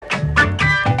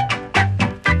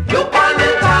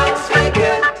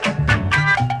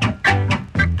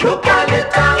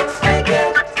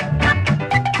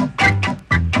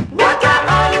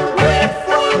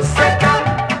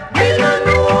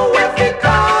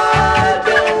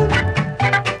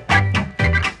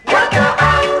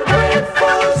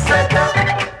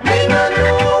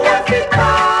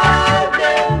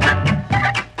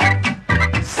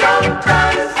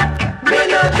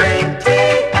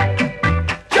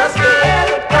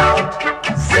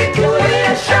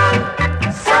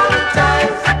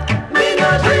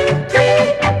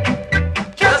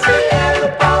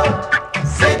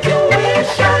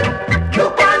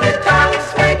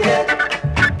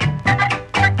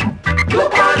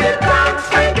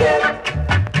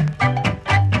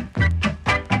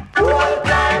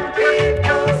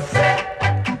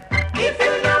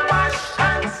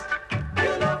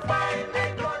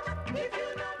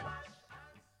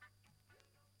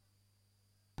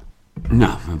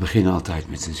Nou, we beginnen altijd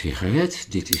met een sigaret.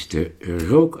 Dit is de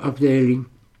rookafdeling.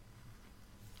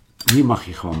 Hier mag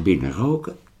je gewoon binnen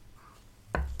roken.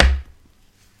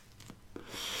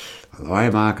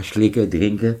 Lawaai maken, slikken,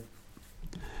 drinken.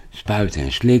 Spuiten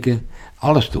en slikken.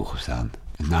 Alles toegestaan.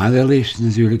 Het nadeel is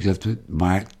natuurlijk dat we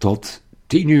maar tot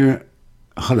 10 uur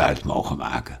geluid mogen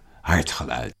maken. Hard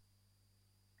geluid.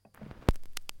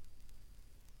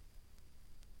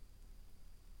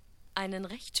 Einen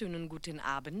recht schönen guten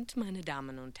Abend, meine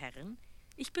Damen und Herren.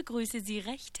 Ich begrüße Sie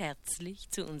recht herzlich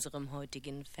zu unserem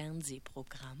heutigen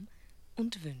Fernsehprogramm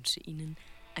und wünsche Ihnen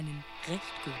einen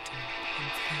recht guten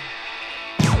Empfang.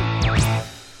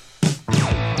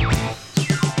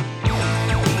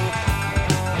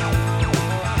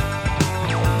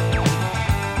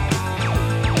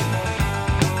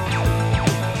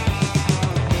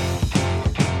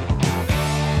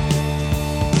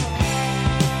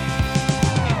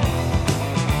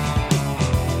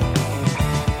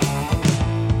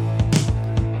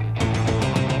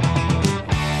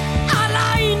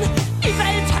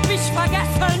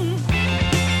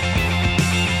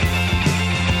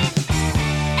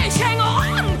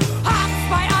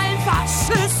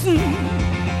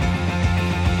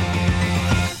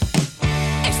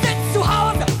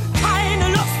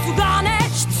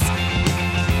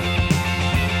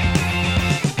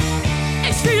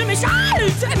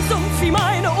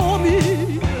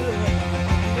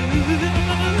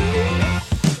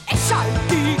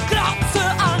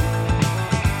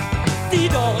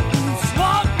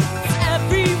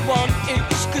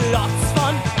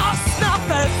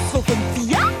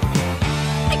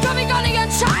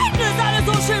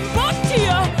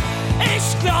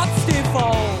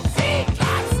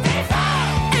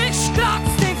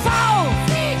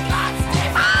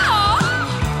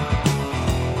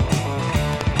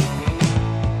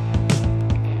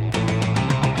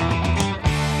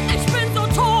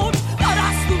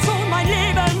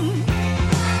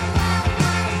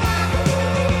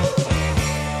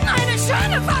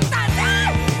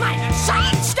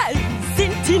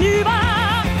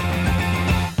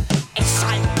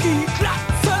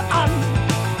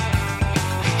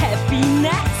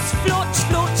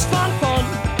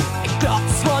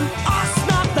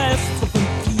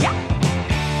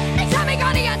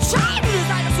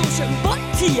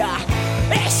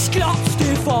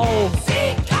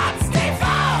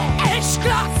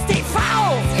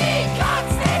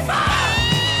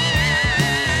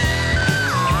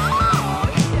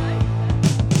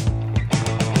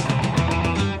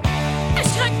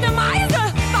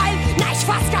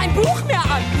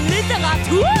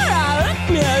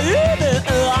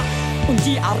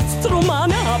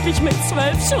 Arztromane hab ich mit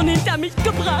 12 schon hinter mich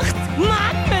gebracht.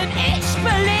 Mann, bin ich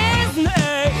belesen,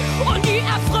 ey. Und die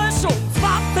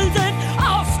Erfrischungswaffeln sind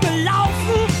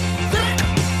ausgelaufen.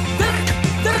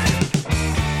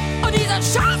 Und diese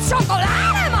scheiß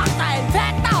Schokolade macht einen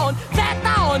fetter und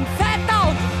fetter und fetter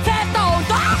und fetter. Und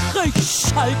ach, ich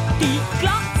schalt die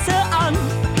Glotze an.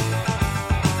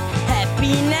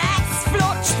 Happiness,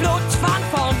 flutsch, flutsch,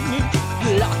 von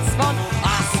Glotz von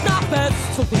Ost nach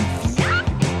West zu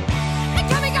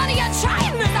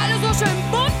schön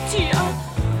bunt hier.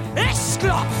 Ich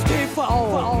glotz TV.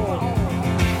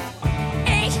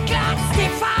 Ich glotz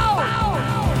TV.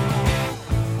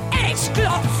 Ich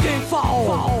glotz TV.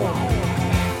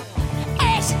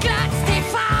 Ich glotz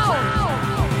TV.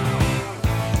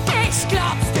 Ich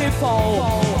glotz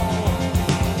TV.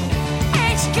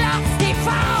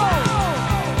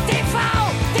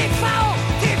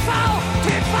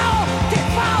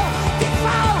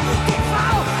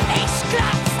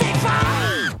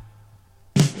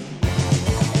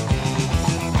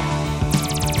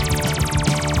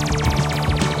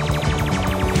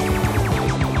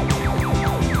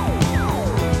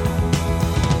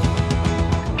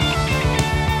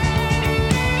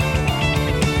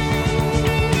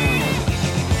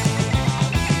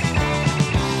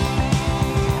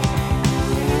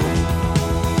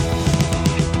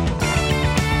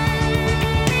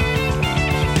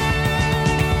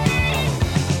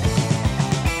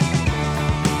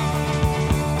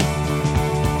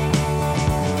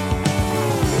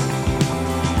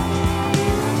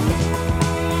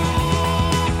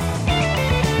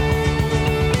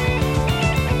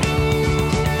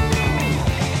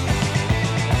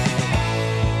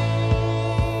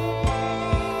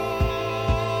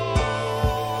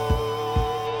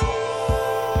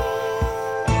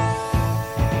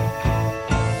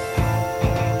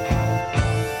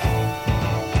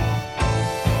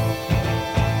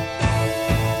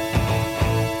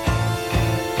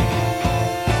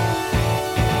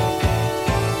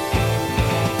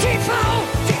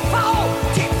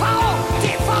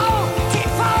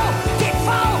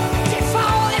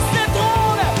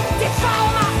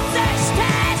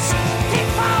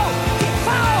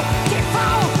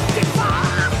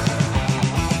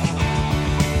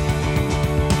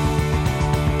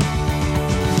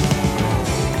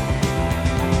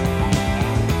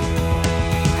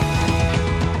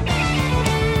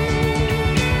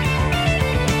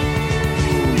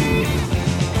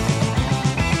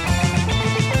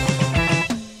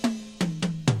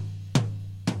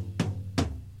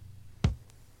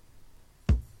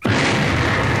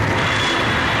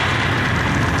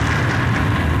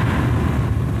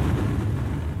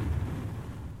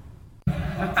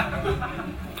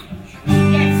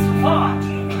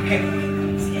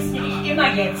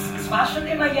 immer jetzt. Es war schon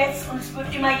immer jetzt und es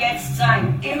wird immer jetzt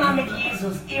sein. Immer mit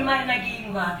Jesus, immer in der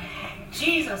Gegenwart.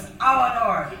 Jesus, our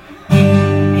Lord.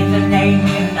 In the name,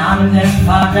 im Namen des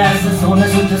Vaters, des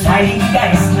Sohnes und des Heiligen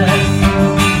Geistes.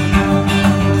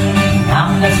 Im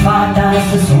Namen des Vaters,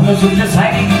 des Sohnes und des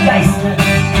Heiligen Geistes.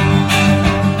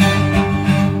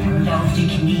 Und auf die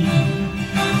Knie.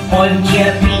 Und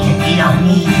ihr betet ihn auch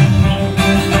nie.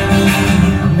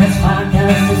 Im Namen des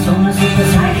Vaters, des Sohnes und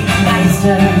des Heiligen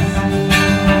Geistes.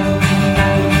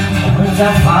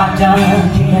 Unser Vater,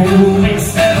 der du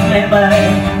bist im Himmel.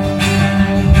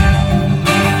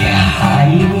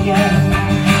 Heilige,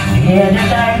 werde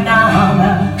dein Name,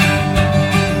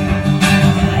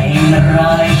 dein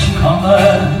Reich komme,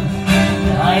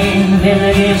 dein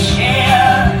Wille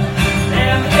geschehe,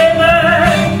 im Himmel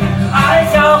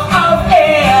als auch auf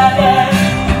Erden.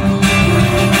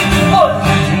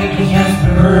 Unser tägliches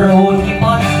Brot gib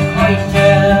uns heute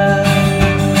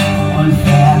und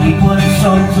vergib uns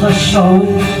unsere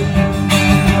Schuld,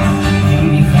 wie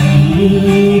wir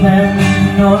vergeben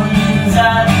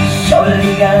unseren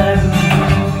Schuldigen.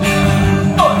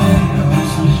 Und führe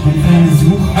uns nicht in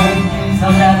Versuchung,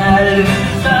 sondern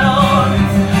erlöse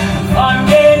uns von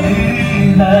dem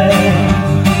Übel.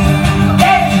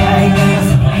 Denn dein ist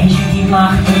das Reich und die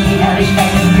Macht und die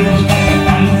Herrlichkeit und Ewigkeit, denn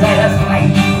dein sei das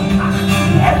Reich und die Macht und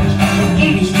die Herrlichkeit und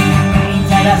Ewigkeit, dein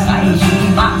sei das Reich und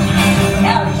die Macht und die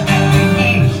Herrlichkeit und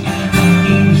Ewigkeit und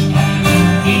Ewigkeit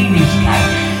und Ewigkeit.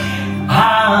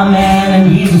 Amen.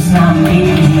 In Jesus' Namen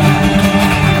beten wir.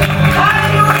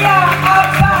 Halleluja,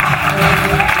 Abba!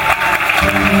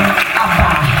 Abba,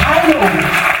 hallo!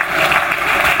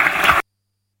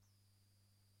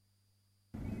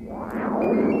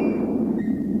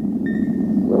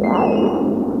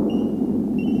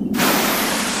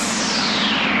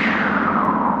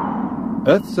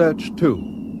 Earth Search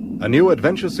 2, a new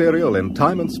adventure serial in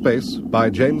time and space by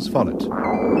James Follett.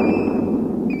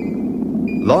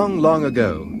 Long, long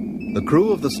ago, the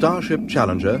crew of the Starship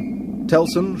Challenger,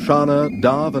 Telson, Shana,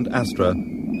 Darv and Astra,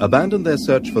 abandoned their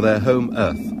search for their home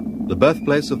Earth, the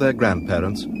birthplace of their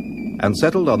grandparents, and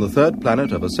settled on the third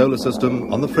planet of a solar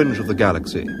system on the fringe of the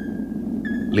galaxy.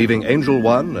 Leaving Angel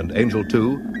 1 and Angel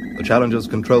 2, the Challenger's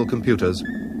control computers,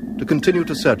 to continue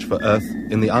to search for Earth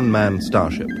in the unmanned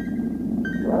starship.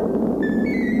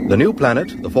 The new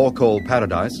planet, the Forecall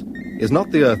Paradise, is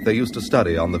not the Earth they used to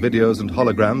study on the videos and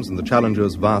holograms in the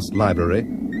Challenger's vast library,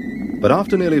 but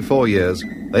after nearly 4 years,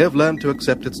 they have learned to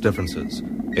accept its differences.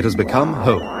 It has become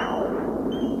home.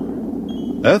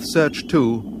 Earth Search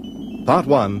 2, Part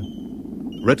 1,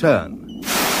 Return.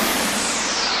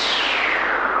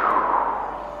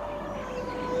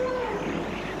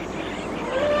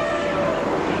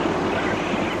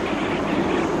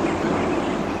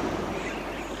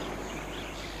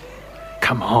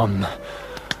 Come on.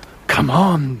 Come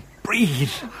on. Breathe.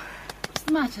 What's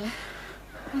the matter,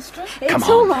 Astra? It's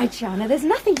all right, Shana. There's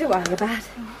nothing to worry about.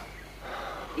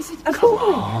 Is it A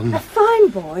boy. A fine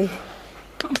boy.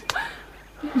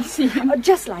 Let me see him. Oh,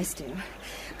 just lie still.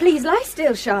 Please, lie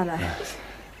still, Shana.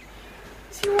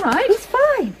 Is he all right? He's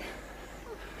fine.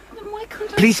 Then why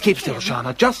can't I Please see keep still, him?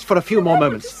 Shana, just for a few more I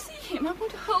moments. want to see him. I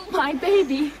want to hold my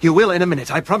baby. You will in a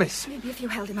minute, I promise. Maybe if you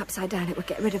held him upside down, it would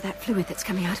get rid of that fluid that's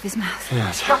coming out of his mouth.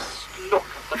 Yes. Just look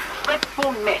at the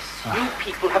dreadful mess you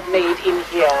people have made in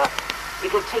here.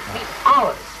 It'll take me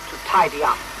hours to tidy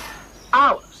up.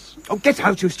 Hours. Oh, get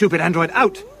out, you stupid android,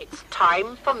 out! It's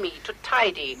time for me to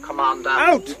tidy, Commander.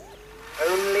 Out!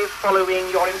 Only following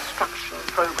your instruction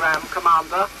program,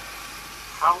 Commander.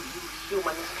 How you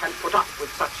humans can put up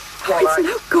with such squalor. It's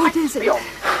no good, is it? Beyond.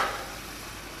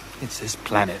 It's this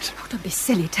planet. Oh, don't be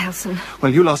silly, Telson.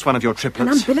 Well, you lost one of your An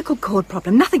triplets. umbilical cord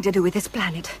problem, nothing to do with this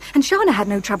planet. And Shana had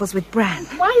no troubles with Bran.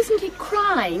 Why isn't he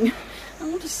crying? I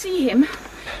want to see him.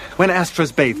 When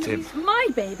Astra's bathed him. He's my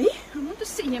baby. I want to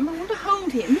see him. I want to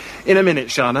hold him. In a minute,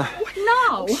 Shana.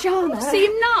 Now. Shana. See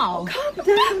him now. Calm down.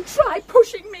 Don't try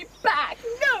pushing me back.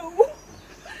 No.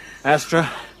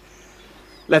 Astra,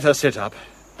 let her sit up.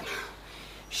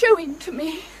 Show him to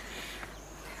me.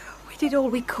 We did all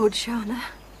we could, Shana.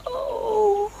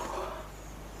 Oh.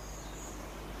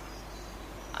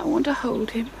 I want to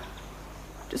hold him.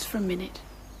 Just for a minute.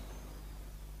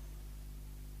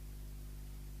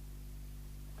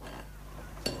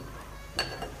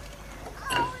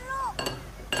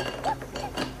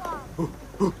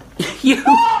 You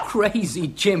crazy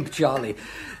chimp, Charlie.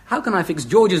 How can I fix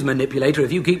George's manipulator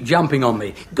if you keep jumping on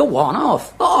me? Go on,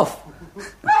 off.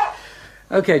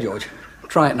 Okay, George,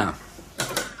 try it now.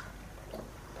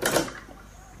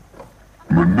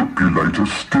 Manipulator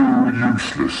still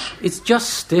useless. It's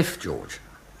just stiff, George.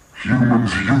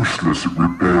 Humans useless at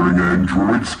repairing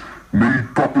androids.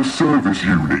 Need proper service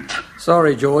unit.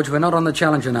 Sorry, George, we're not on the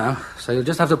Challenger now, so you'll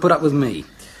just have to put up with me.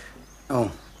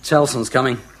 Oh, Tellson's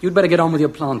coming. You'd better get on with your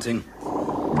planting.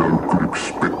 No good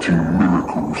expecting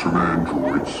miracles from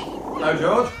androids. Hello,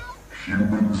 George.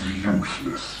 Humans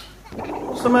useless.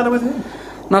 What's the matter with him?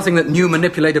 Nothing that new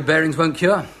manipulator bearings won't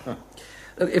cure.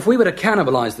 Look, if we were to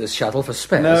cannibalise this shuttle for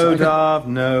spares... No, Darv,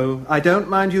 no. I don't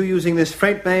mind you using this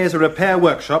freight bay as a repair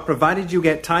workshop, provided you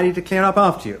get Tidy to clear up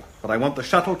after you. But I want the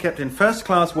shuttle kept in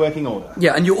first-class working order.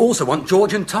 Yeah, and you also want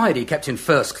George and Tidy kept in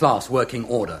first-class working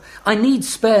order. I need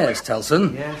spares,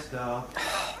 Telson. Yes, Darv.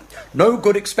 No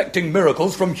good expecting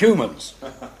miracles from humans.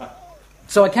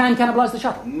 So I can cannibalise the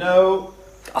shuttle? No.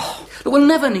 Oh, but we'll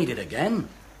never need it again.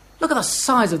 Look at the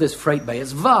size of this freight bay.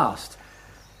 It's vast.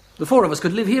 The four of us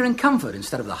could live here in comfort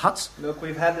instead of the huts. Look,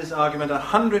 we've had this argument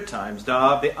 100 times,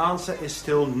 Darv. The answer is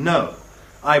still no.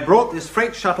 I brought this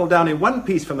freight shuttle down in one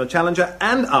piece from the Challenger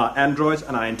and our androids,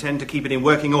 and I intend to keep it in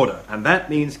working order. And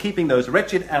that means keeping those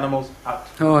wretched animals out.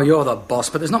 Oh, you're the boss,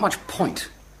 but there's not much point.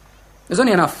 There's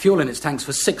only enough fuel in its tanks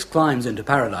for 6 climbs into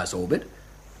Paradise orbit.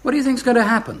 What do you think's going to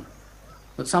happen?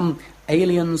 That some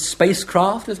alien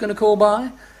spacecraft is going to call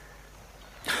by?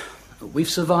 We've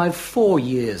survived 4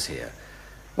 years here.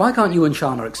 Why can't you and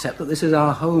Shana accept that this is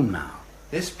our home now?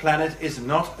 This planet is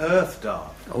not Earth, Darv.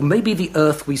 Or maybe the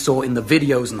Earth we saw in the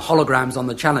videos and holograms on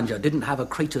the Challenger didn't have a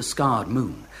crater-scarred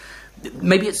moon.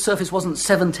 Maybe its surface wasn't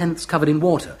 7/10 covered in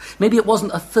water. Maybe it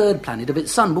wasn't a third planet of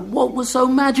its sun. But what was so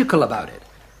magical about it?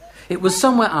 It was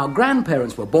somewhere our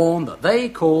grandparents were born that they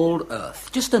called Earth.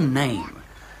 Just a name.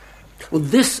 Well,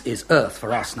 this is Earth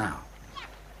for us now.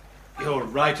 You're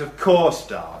right, of course,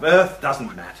 Darv. Earth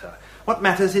doesn't matter. What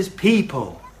matters is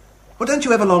people. Well, don't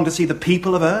you ever long to see the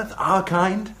people of Earth, our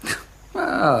kind?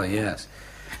 Oh, yes.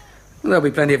 There'll be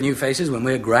plenty of new faces when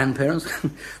we're grandparents.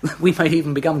 We may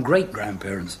even become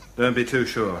great-grandparents. Don't be too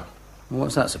sure.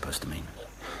 What's that supposed to mean?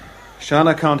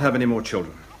 Shana can't have any more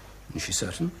children. Is she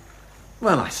certain?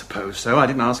 Well, I suppose so. I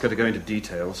didn't ask her to go into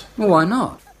details. Well, why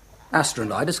not? Astra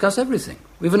and I discuss everything.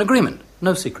 We have an agreement.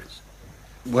 No secrets.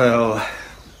 Well,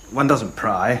 one doesn't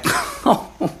pry.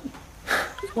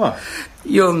 What?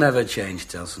 You'll never change,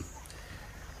 Telson.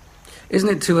 Isn't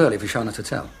it too early for Shana to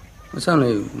tell? It's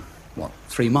only,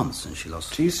 3 months since she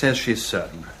lost... She says she's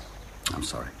certain. I'm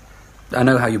sorry. I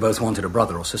know how you both wanted a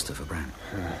brother or sister for Bran.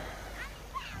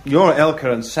 Your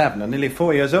Elka and Savn are nearly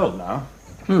 4 years old now.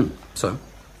 So?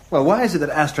 Well, why is it that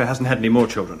Astra hasn't had any more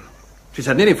children? She's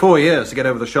had nearly 4 years to get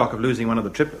over the shock of losing one of the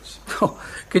triplets. Oh,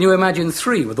 can you imagine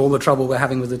 3 with all the trouble we're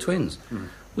having with the twins?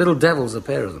 Little devils, a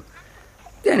pair of them.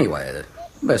 Anyway,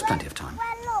 there's plenty of time.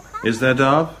 Is there,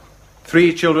 Darv?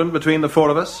 3 children between the 4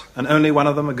 of us, and only one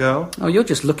of them a girl? Oh, you're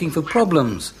just looking for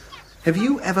problems. Have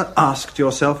you ever asked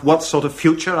yourself what sort of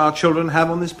future our children have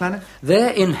on this planet? Their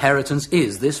inheritance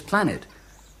is this planet.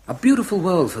 A beautiful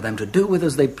world for them to do with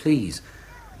as they please.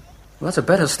 Well, that's a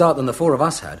better start than the 4 of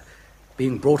us had.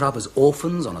 Being brought up as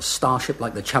orphans on a starship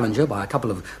like the Challenger by a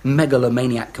couple of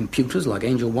megalomaniac computers like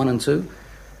Angel 1 and 2.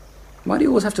 Why do you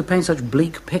always have to paint such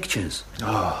bleak pictures?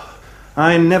 Oh,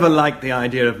 I never liked the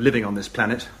idea of living on this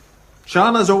planet.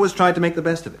 Shana's always tried to make the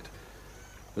best of it.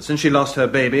 But since she lost her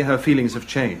baby, her feelings have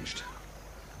changed.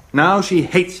 Now she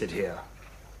hates it here.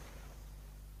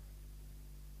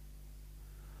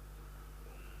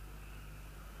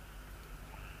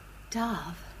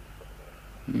 Darv.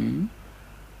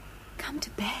 Come to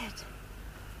bed.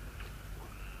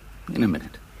 In a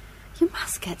minute. You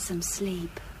must get some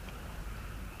sleep.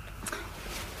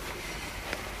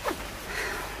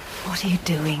 What are you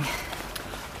doing?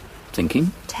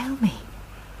 Thinking? Tell me.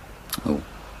 Oh.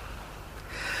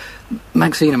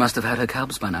 Maxina must have had her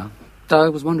cubs by now. I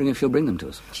was wondering if she'll bring them to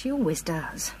us. She always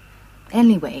does.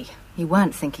 Anyway, you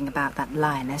weren't thinking about that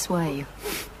lioness, were you?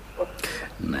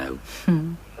 No.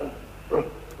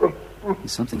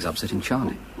 Something's upsetting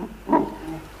Charlie.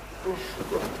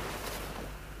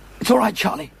 It's all right,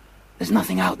 Charlie. There's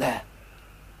nothing out there.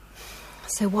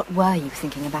 So what were you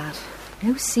thinking about?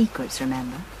 No secrets,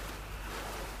 remember?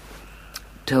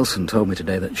 Telson told me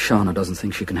today that Shana doesn't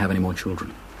think she can have any more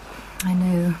children. I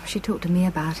know. She talked to me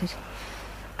about it.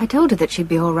 I told her that she'd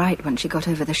be all right when she got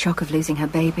over the shock of losing her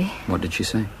baby. What did she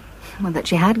say? Well, that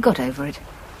she had got over it.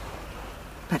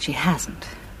 But she hasn't.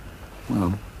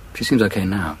 Well, she seems okay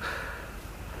now.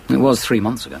 It was 3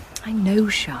 months ago. I know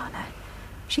Shana.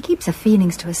 She keeps her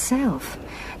feelings to herself.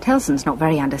 Telson's not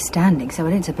very understanding, so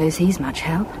I don't suppose he's much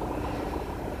help.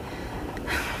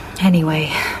 Anyway,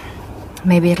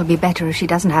 maybe it'll be better if she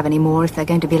doesn't have any more if they're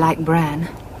going to be like Bran.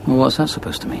 Well, what's that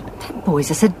supposed to mean? That boy's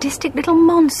a sadistic little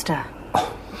monster.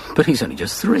 Oh, but he's only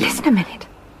just 3. Listen a minute.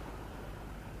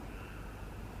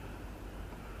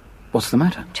 What's the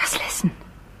matter? Just listen. Listen.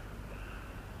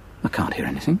 I can't hear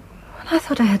anything. I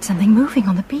thought I heard something moving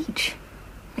on the beach.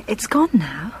 It's gone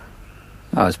now.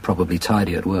 I was probably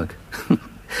tidy at work.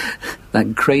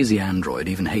 That crazy android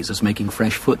even hates us making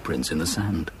fresh footprints in the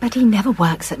sand. But he never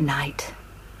works at night.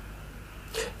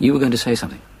 You were going to say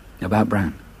something about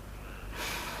Bran.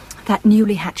 That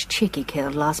newly hatched chick he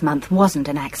killed last month wasn't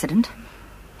an accident.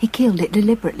 He killed it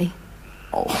deliberately.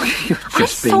 Oh, you're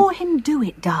just I saw him do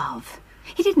it, Darv.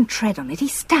 He didn't tread on it, he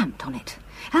stamped on it.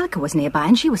 Elka was nearby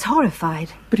and she was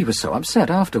horrified. But he was so upset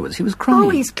afterwards. He was crying. Oh,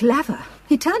 he's clever.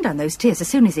 He turned down those tears as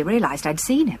soon as he realised I'd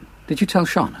seen him. Did you tell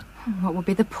Shana? What would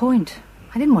be the point?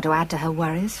 I didn't want to add to her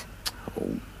worries.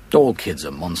 Oh, all kids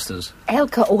are monsters.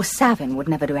 Elka or Savin would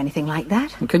never do anything like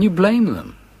that. Well, can you blame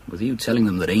them? With you telling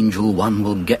them that Angel One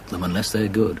will get them unless they're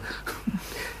good.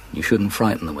 You shouldn't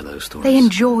frighten them with those stories. They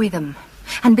enjoy them.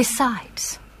 And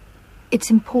besides,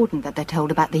 it's important that they're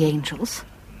told about the angels.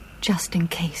 Just in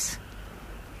case.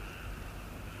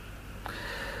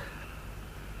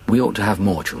 We ought to have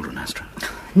more children, Astra.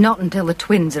 Not until the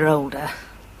twins are older.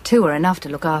 2 are enough to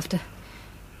look after.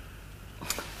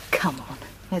 Come on,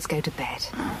 let's go to bed.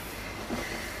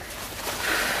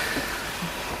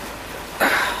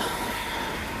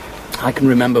 I can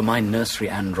remember my nursery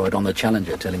android on the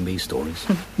Challenger telling me stories.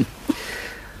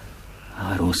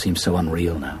 It all seems so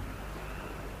unreal now.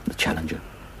 The Challenger.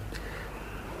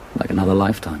 Like another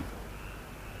lifetime.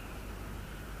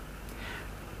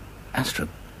 Astra,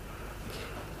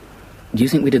 do you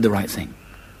think we did the right thing,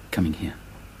 coming here?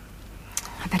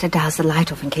 I better douse the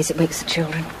light off in case it wakes the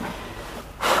children.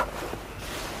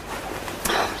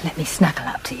 Let me snuggle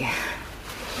up to you.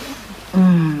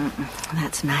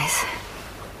 That's nice.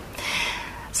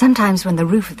 Sometimes when the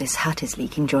roof of this hut is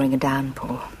leaking during a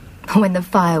downpour, or when the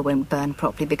fire won't burn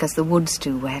properly because the wood's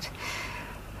too wet,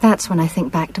 that's when I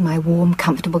think back to my warm,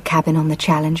 comfortable cabin on the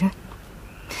Challenger.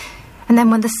 And then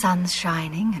when the sun's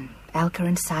shining and Elka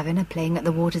and Savin are playing at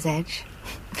the water's edge,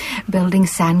 building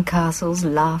sandcastles,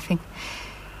 laughing.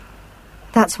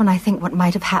 That's when I think what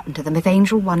might have happened to them if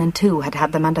Angel 1 and 2 had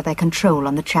had them under their control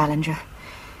on the Challenger.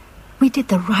 We did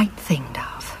the right thing,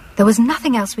 Darth. There was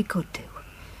nothing else we could do.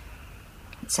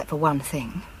 Except for one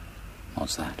thing.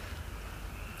 What's that?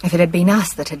 If it had been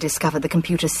us that had discovered the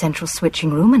computer's central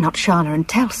switching room and not Shana and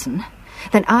Telson,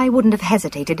 then I wouldn't have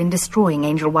hesitated in destroying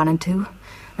Angel 1 and 2,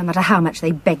 no matter how much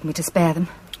they begged me to spare them.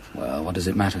 Well, what does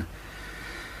it matter?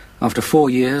 After 4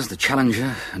 years, the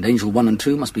Challenger and Angel 1 and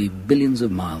 2 must be billions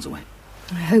of miles away.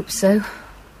 I hope so.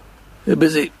 They're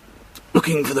busy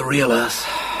looking for the real Earth.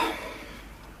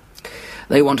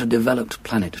 They want a developed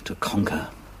planet to conquer.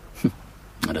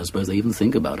 I don't suppose they even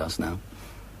think about us now.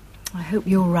 I hope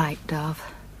you're right, Darv.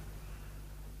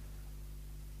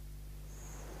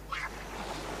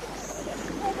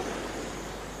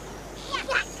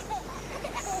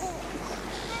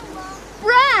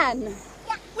 Bran!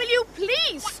 Will you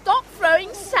please stop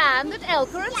throwing sand at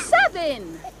Elka and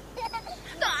Savin?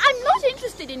 I'm not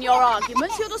interested in your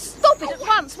arguments. You're to stop it at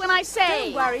once when I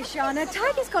say... Don't worry, Shana.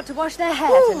 Tiger's got to wash their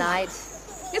hair tonight.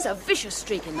 There's a vicious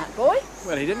streak in that boy.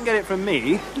 Well, he didn't get it from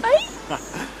me.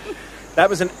 That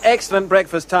was an excellent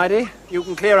breakfast, Tidy. You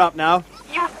can clear up now.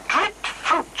 You dripped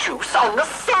fruit juice on the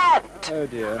sand. Oh,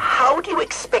 dear. How do you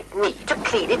expect me to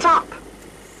clean it up?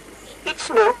 It's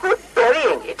no good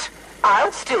burying it.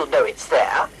 I'll still know it's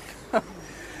there.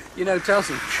 You know,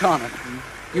 Telson, Shana,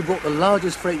 you brought the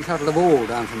largest freight shuttle of all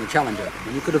down from the Challenger,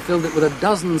 and you could have filled it with a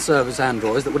dozen service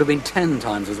androids that would have been 10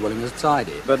 times as willing as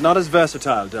Tidy. But not as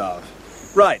versatile, Darv.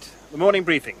 Right, the morning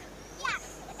briefing.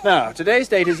 Now, today's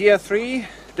date is year 3,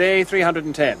 day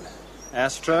 310.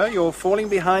 Astra, you're falling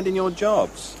behind in your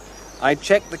jobs. I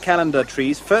checked the calendar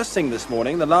trees first thing this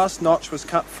morning. The last notch was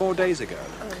cut 4 days ago.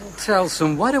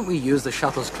 Telson, why don't we use the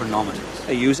shuttle's chronometers?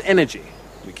 They use energy.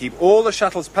 We keep all the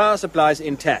shuttle's power supplies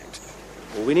intact.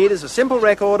 All we need is a simple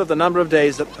record of the number of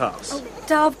days that pass. Oh,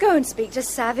 Darv, go and speak to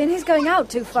Savin. He's going out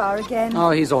too far again. Oh,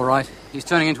 he's all right. He's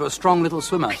turning into a strong little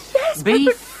swimmer. Yes,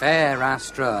 Be fair,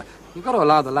 Astra. You've got to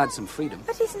allow the lad some freedom.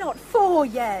 But he's not 4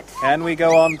 yet. Can we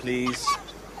go on, please?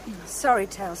 Sorry,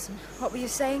 Telson. What were you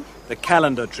saying? The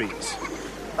calendar trees.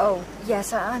 Oh,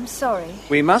 yes, I'm sorry.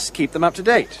 We must keep them up to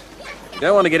date. We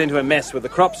don't want to get into a mess with the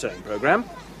crop sowing program.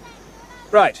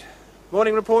 Right.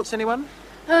 Morning reports, anyone?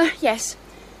 Yes.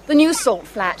 The new salt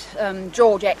flat,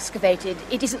 George excavated,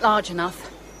 it isn't large enough.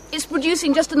 It's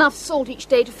producing just enough salt each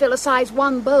day to fill a size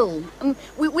 1 bowl.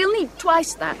 We'll need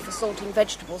twice that for salting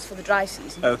vegetables for the dry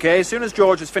season. OK, as soon as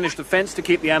George has finished the fence to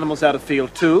keep the animals out of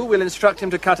field 2, we'll instruct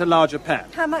him to cut a larger pan.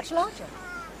 How much larger?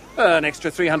 An extra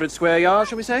 300 square yards,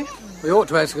 shall we say? We ought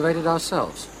to excavate it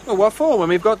ourselves. Well, what for when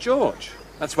we've got George?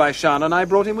 That's why Shana and I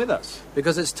brought him with us.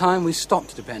 Because it's time we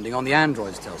stopped depending on the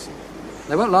androids, Telson.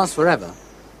 They won't last forever.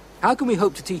 How can we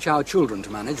hope to teach our children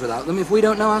to manage without them if we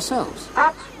don't know ourselves?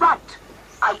 That's right.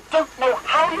 I don't know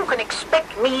how you can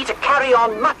expect me to carry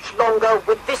on much longer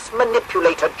with this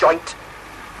manipulator joint.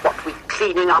 What with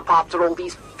cleaning up after all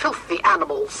these filthy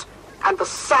animals, and the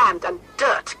sand and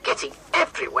dirt getting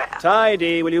everywhere.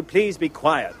 Tidy, will you please be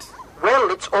quiet?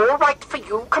 Well, it's all right for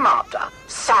you, Commander.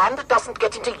 Sand doesn't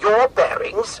get into your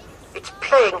bearings. It's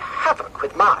playing havoc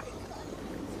with mine.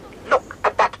 Look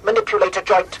at that manipulator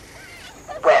joint.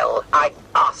 Well, I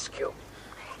ask you.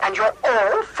 And you're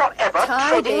all forever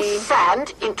treading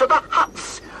sand into the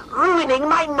huts, ruining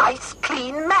my nice,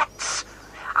 clean mats.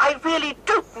 I really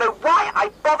don't know why I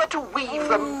bother to weave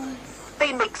them.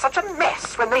 They make such a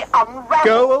mess when they unravel.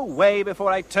 Go away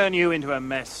before I turn you into a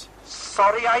mess.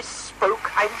 Sorry I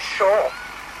spoke, I'm sure.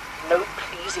 No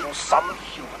pleasing some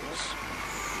humans.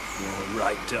 You're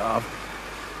right, Darv.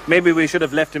 Maybe we should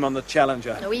have left him on the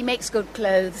Challenger. No, he makes good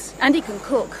clothes, and he can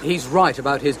cook. He's right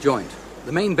about his joint.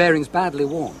 The main bearing's badly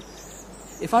worn.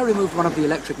 If I removed one of the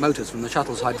electric motors from the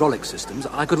shuttle's hydraulic systems,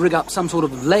 I could rig up some sort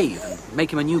of lathe and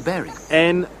make him a new bearing.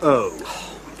 N.O.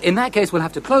 In that case, we'll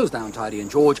have to close down Tidy and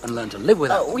George and learn to live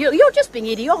without them. Oh, you're just being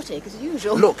idiotic, as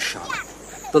usual. Look,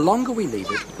 Shana, the longer we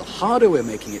leave it, the harder we're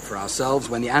making it for ourselves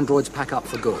when the androids pack up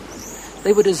for good.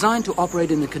 They were designed to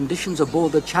operate in the conditions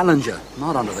aboard the Challenger,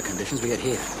 not under the conditions we get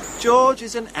here. George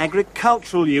is an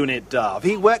agricultural unit, Darv.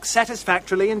 He works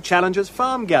satisfactorily in Challenger's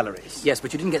farm galleries. Yes,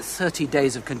 but you didn't get 30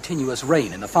 days of continuous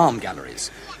rain in the farm galleries.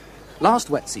 Last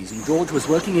wet season, George was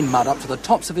working in mud up to the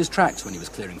tops of his tracks when he was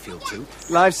clearing Field 2.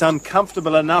 Life's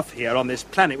uncomfortable enough here on this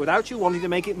planet without you wanting to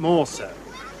make it more so.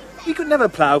 We could never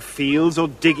plough fields or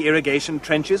dig irrigation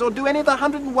trenches or do any of the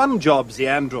 101 jobs the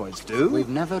androids do. We've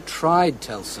never tried,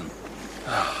 Telson.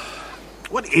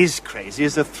 What is crazy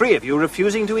is the three of you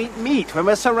refusing to eat meat when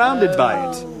we're surrounded by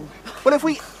it. Well, if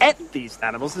we ate these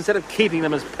animals instead of keeping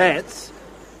them as pets,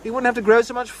 we wouldn't have to grow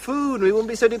so much food. We wouldn't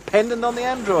be so dependent on the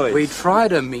androids. We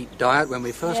tried a meat diet when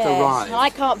we first arrived. I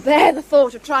can't bear the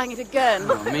thought of trying it again.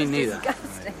 No, me neither.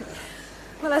 Disgusting.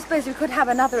 Well, I suppose we could have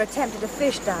another attempt at a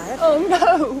fish diet. Oh,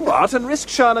 no. What? And risk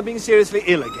Shana being seriously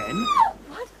ill again?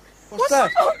 What? What's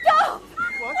that? Oh, no!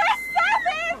 What? Where's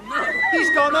Savin? Oh, no. He's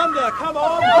gone under. Come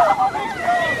on.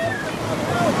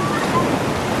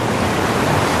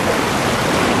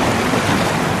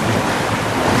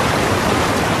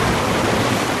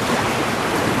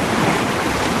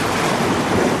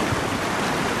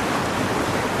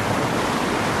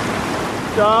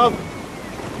 Darv,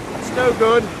 it's no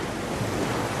good.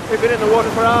 We've been in the water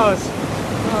for hours.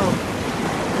 Oh.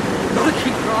 Gotta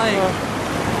keep trying.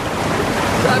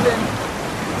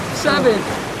 Savin!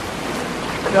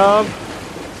 Darv,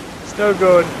 it's no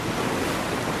good.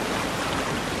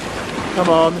 Come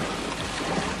on.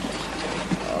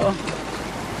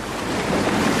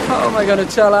 How am I going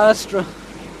to tell Astra?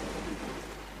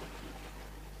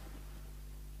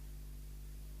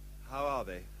 How are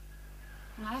they?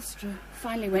 Astra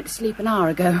finally went to sleep an hour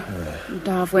ago. And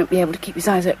Darv won't be able to keep his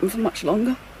eyes open for much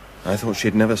longer. I thought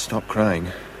she'd never stop crying.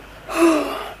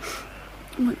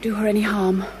 It won't do her any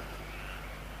harm.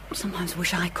 Sometimes I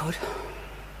wish I could.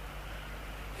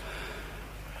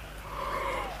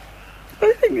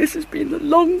 I think this has been the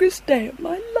longest day of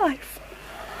my life.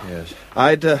 Yes.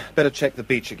 I'd better check the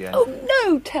beach again. Oh,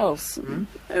 no, Telson.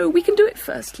 Oh, we can do it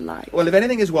first light. Well, if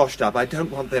anything is washed up, I don't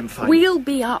want them finding... We'll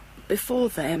be up before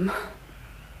them.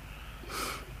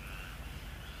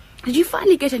 Did you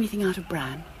finally get anything out of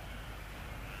Bran?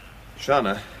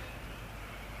 Shana,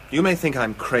 you may think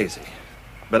I'm crazy,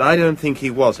 but I don't think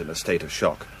he was in a state of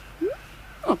shock.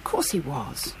 Oh, of course he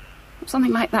was. If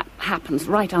something like that happens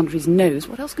right under his nose,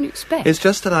 what else can you expect? It's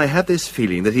just that I had this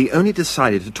feeling that he only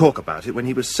decided to talk about it when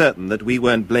he was certain that we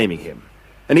weren't blaming him.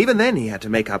 And even then he had to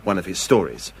make up one of his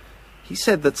stories. He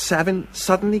said that Savin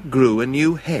suddenly grew a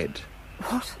new head.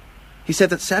 What? He said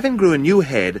that Savin grew a new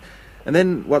head, and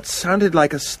then what sounded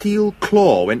like a steel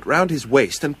claw went round his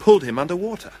waist and pulled him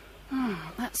underwater.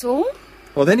 Oh, that's all?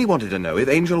 Well, then he wanted to know if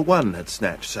Angel One had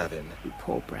snatched Savin.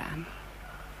 Poor Bran.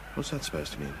 What's that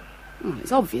supposed to mean? Well,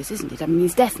 it's obvious, isn't it? I mean,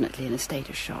 he's definitely in a state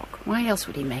of shock. Why else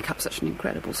would he make up such an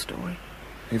incredible story?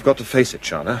 You've got to face it,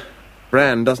 Shana.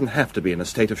 Bran doesn't have to be in a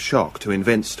state of shock to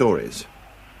invent stories.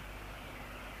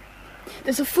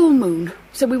 There's a full moon,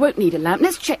 so we won't need a lamp.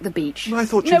 Let's check the beach. Well, I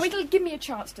thought you... No, it'll give me a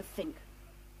chance to think.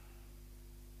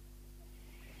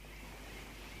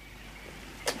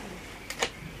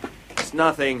 It's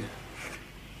nothing.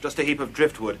 Just a heap of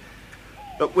driftwood.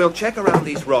 But we'll check around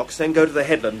these rocks, then go to the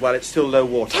headland while it's still low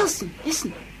water. Telson,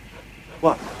 listen.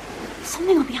 What? There's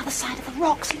something on the other side of the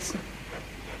rocks, listen.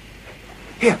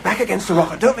 Here, back against the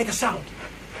rocker. Don't make a sound.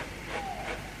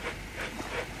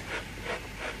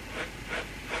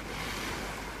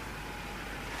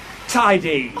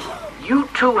 Tidy. You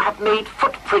two have made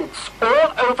footprints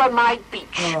all over my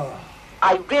beach.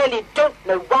 I really don't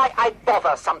know why I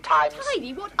bother sometimes.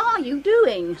 Tidy, what are you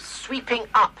doing? Sweeping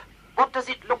up. What does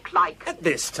it look like? At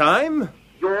this time?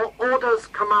 Your orders,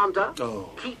 Commander.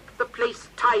 Keep the place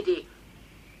tidy.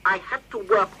 I had to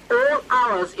work all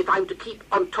hours if I'm to keep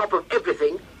on top of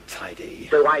everything. Tidy.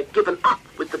 Though I've given up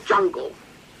with the jungle.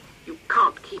 You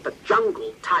can't keep a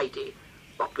jungle tidy,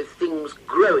 what with things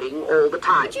growing all the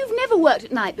time. But you've never worked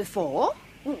at night before?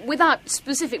 Without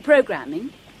specific programming?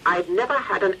 I've never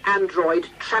had an android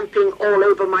tramping all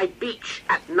over my beach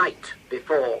at night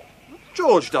before.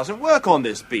 George doesn't work on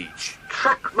this beach.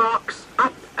 Track marks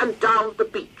up and down the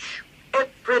beach.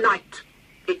 Every night.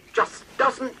 It just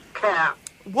doesn't care.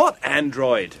 What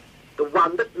android? The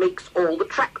one that makes all the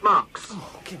track marks.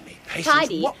 Oh, give me patience.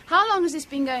 Tidy, how long has this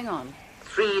been going on?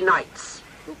 3 nights.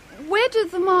 Where do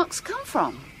the marks come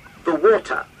from? The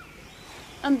water.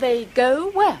 And they go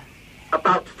where?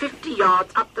 About 50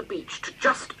 yards up the beach to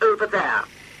just over there.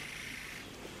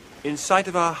 In sight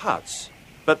of our huts,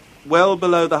 but well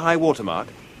below the high water mark,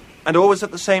 and always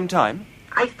at the same time?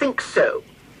 I think so.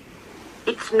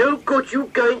 It's no good you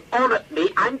going on at me.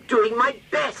 I'm doing my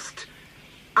best.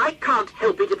 I can't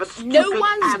help it if a stupid No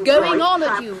one's android going on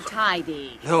at tramps. you,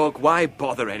 Tidy. Look, why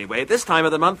bother anyway? At this time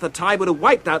of the month, the tide would have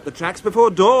wiped out the tracks before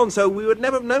dawn, so we would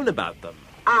never have known about them.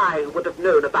 I would have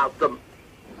known about them.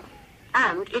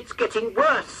 And it's getting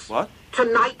worse. What?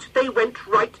 Tonight they went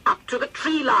right up to the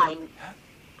tree line.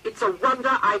 It's a wonder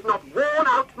I've not worn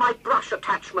out my brush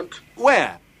attachment.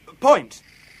 Where? Point.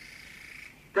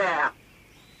 There.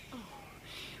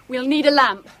 We'll need a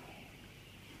lamp.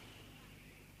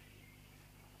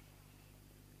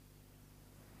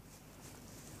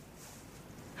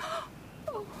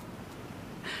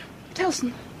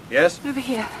 Telson. Yes? Over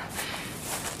here.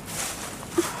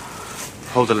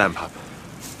 Hold the lamp up.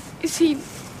 Is he...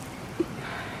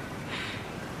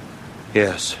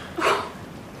 Yes.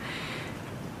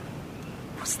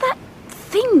 What's that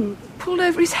thing pulled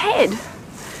over his head?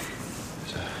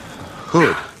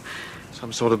 Hood.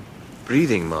 Some sort of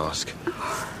breathing mask.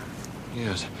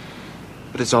 Yes.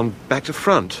 But it's on back to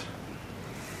front.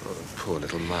 Oh, poor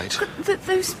little mite.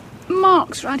 Those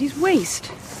marks round his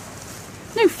waist.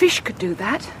 No fish could do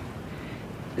that.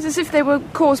 It's as if they were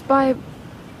caused by...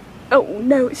 Oh,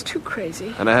 no, it's too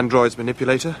crazy. An android's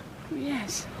manipulator?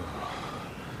 Yes.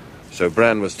 So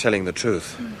Bran was telling the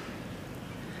truth.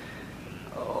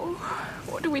 Oh,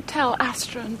 what do we tell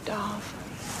Astra and Darv?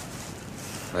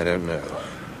 I don't know.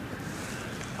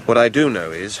 What I do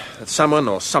know is that someone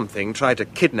or something tried to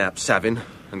kidnap Savin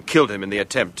and killed him in the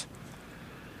attempt.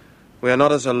 We are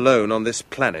not as alone on this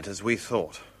planet as we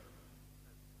thought.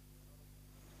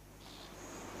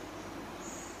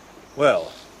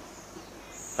 Well,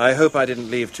 I hope I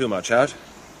didn't leave too much out.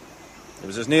 It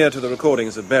was as near to the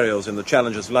recordings of burials in the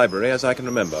Challenger's library as I can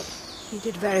remember. You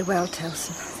did very well,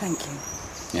 Telson. Thank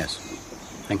you. Yes,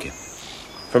 thank you.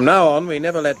 From now on, we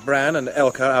never let Bran and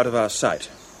Elka out of our sight.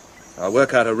 I'll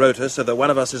work out a rota so that one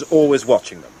of us is always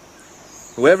watching them.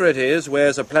 Whoever it is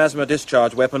wears a plasma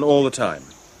discharge weapon all the time.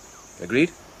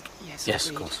 Agreed? Yes, yes,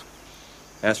 agreed. of course.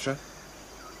 Astra?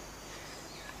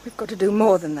 We've got to do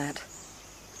more than that.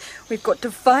 We've got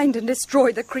to find and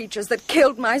destroy the creatures that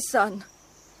killed my son.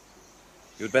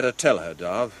 You'd better tell her,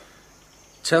 Darv.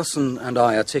 Telson and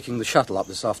I are taking the shuttle up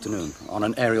this afternoon on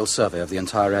an aerial survey of the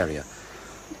entire area.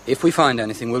 If we find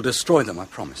anything, we'll destroy them, I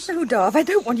promise. No, Darv, I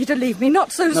don't want you to leave me,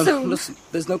 not so No, soon. listen,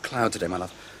 there's no cloud today, my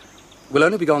love. We'll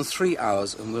only be gone 3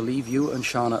 hours, and we'll leave you and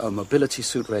Shana a mobility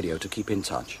suit radio to keep in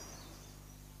touch.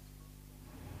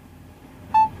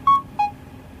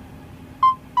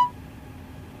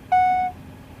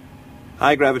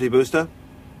 High gravity booster.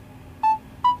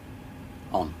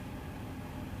 On.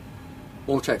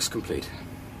 All checks complete.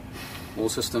 All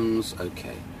systems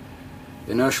okay.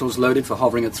 Inertials loaded for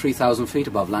hovering at 3,000 feet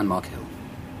above Landmark Hill.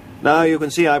 Now you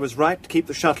can see I was right to keep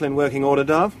the shuttle in working order,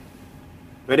 Darv.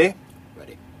 Ready?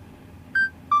 Ready.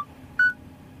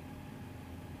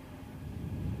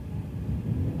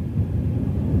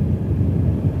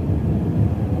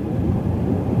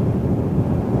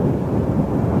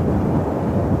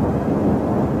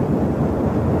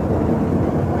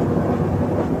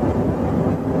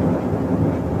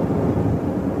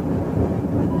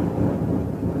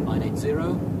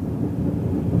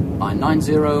 Line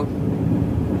 90,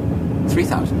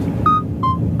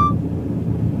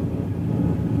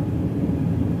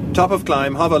 3,000. Top of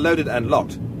climb, hover loaded and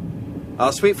locked.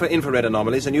 I'll sweep for infrared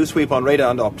anomalies and you sweep on radar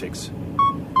and optics.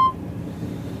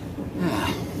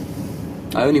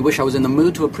 I only wish I was in the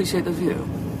mood to appreciate the view.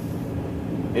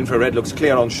 Infrared looks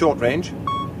clear on short range.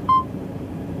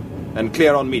 And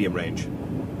clear on medium range.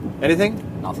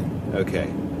 Anything? Nothing. Okay.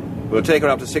 We'll take her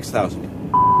up to 6,000.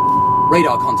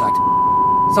 Radar contact.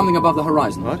 Something above the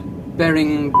horizon. What?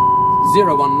 Bearing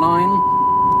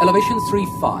 019, elevation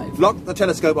 35. Lock the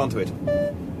telescope onto it.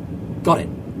 Got it.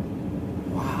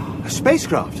 A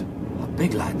spacecraft. A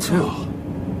big lad, too.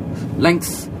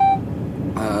 Length,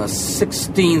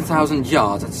 16,000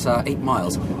 yards. That's 8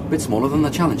 miles. A bit smaller than the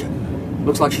Challenger.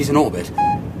 Looks like she's in orbit.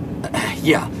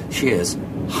 Yeah, she is.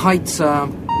 Height,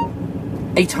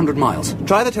 800 miles.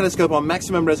 Try the telescope on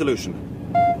maximum resolution.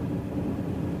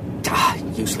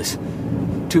 Useless.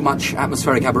 Too much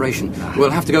atmospheric aberration. We'll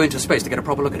have to go into space to get a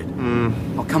proper look at it.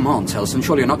 Oh, come on, Telson.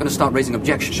 Surely you're not going to start raising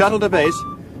objections. Shuttle to base.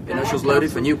 Inertials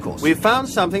loaded for new course. We've found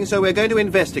something, so we're going to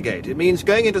investigate. It means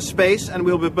going into space, and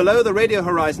we'll be below the radio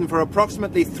horizon for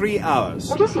approximately 3 hours.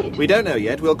 What is it? We don't know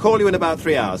yet. We'll call you in about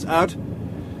 3 hours. Out?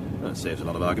 That saves a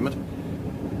lot of argument.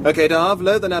 Okay, Darv,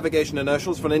 load the navigation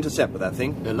inertials for an intercept with that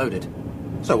thing. They're loaded.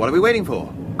 So what are we waiting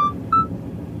for?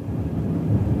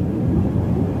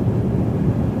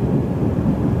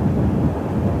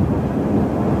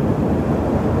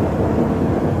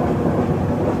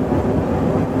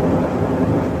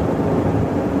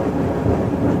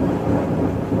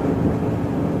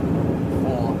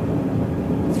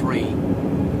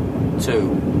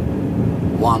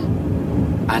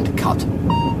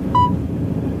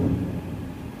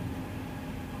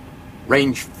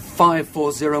 Range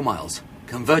 540 miles.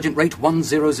 Convergent rate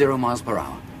 100 miles per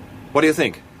hour. What do you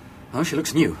think? Oh, she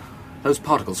looks new. Those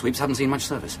particle sweeps haven't seen much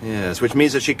service. Yes, which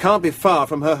means that she can't be far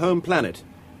from her home planet.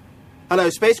 Hello,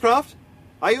 spacecraft?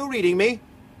 Are you reading me?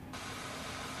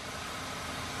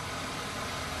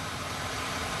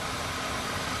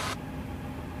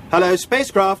 Hello,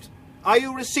 spacecraft? Are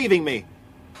you receiving me?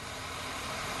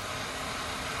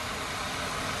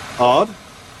 Odd.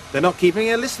 They're not keeping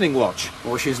a listening watch.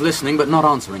 Or she's listening but not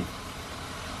answering.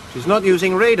 She's not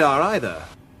using radar either.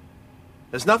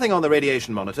 There's nothing on the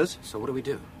radiation monitors. So what do we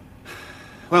do?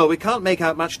 Well, we can't make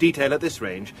out much detail at this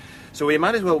range, so we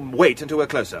might as well wait until we're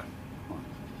closer.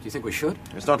 Do you think we should?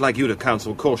 It's not like you to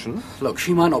counsel caution. Look,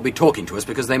 she might not be talking to us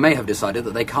because they may have decided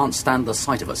that they can't stand the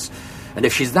sight of us. And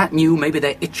if she's that new, maybe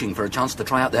they're itching for a chance to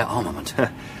try out their armament.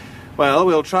 Well,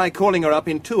 we'll try calling her up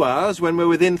in 2 hours when we're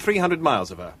within 300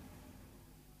 miles of her.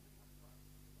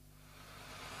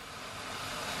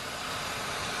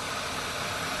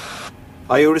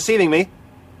 Are you receiving me?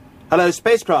 Hello,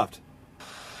 spacecraft.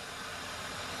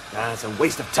 That's a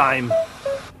waste of time.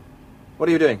 What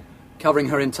are you doing? Covering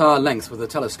her entire length with a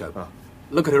telescope. Oh.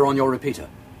 Look at her on your repeater.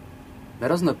 There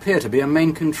doesn't appear to be a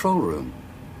main control room.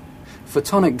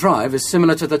 Photonic drive is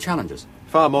similar to the Challenger's.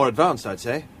 Far more advanced, I'd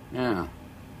say. Yeah.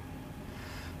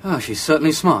 Oh, she's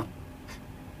certainly smart.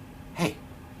 Hey,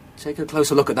 take a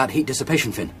closer look at that heat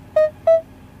dissipation fin.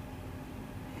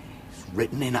 It's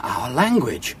written in our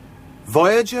language.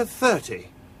 Voyager 30,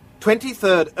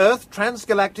 23rd Earth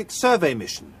Transgalactic Survey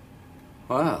Mission.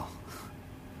 Well,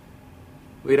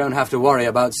 we don't have to worry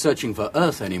about searching for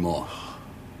Earth anymore.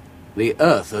 The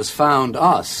Earth has found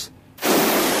us.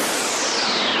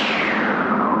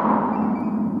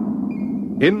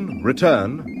 In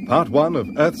Return, Part 1 of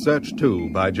Earth Search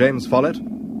 2 by James Follett,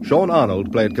 Sean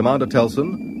Arnold played Commander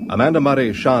Telson, Amanda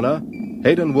Murray Shana,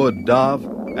 Hayden Wood Darv,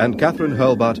 and Catherine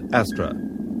Hurlbut Astra.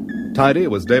 Tidy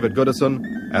was David Goodison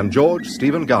and George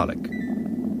Stephen Garlick.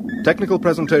 Technical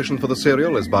presentation for the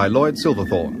serial is by Lloyd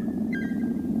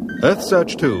Silverthorne. Earth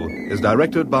Search 2 is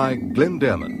directed by Glyn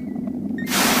Dearman.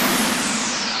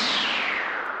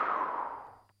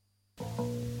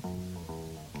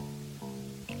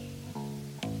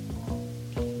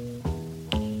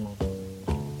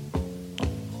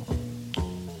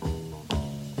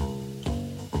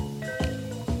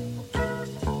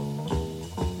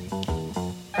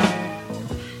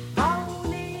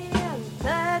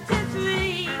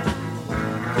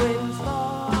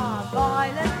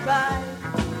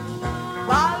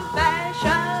 While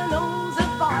fashion knows a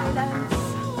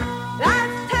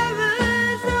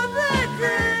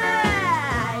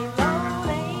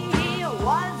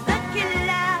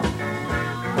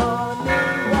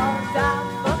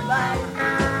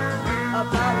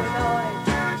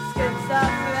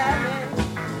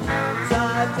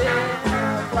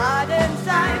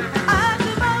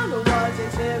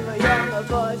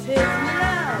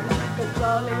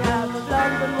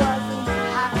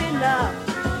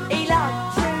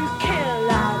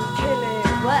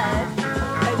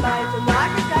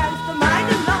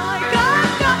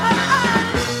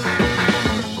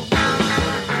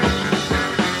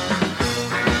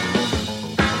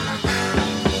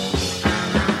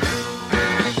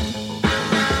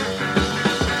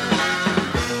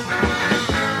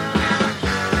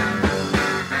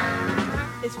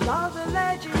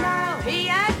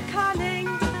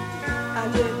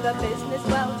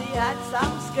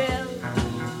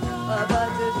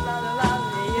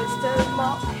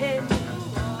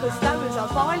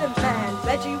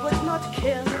Reggie was not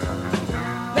killed.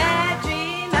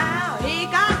 Reggie now, he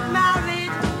got married,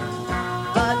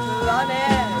 but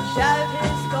Ronnie showed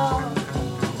his score.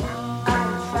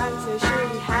 And Frances,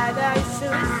 she had a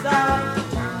suicide,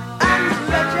 and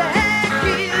Reggie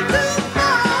killed them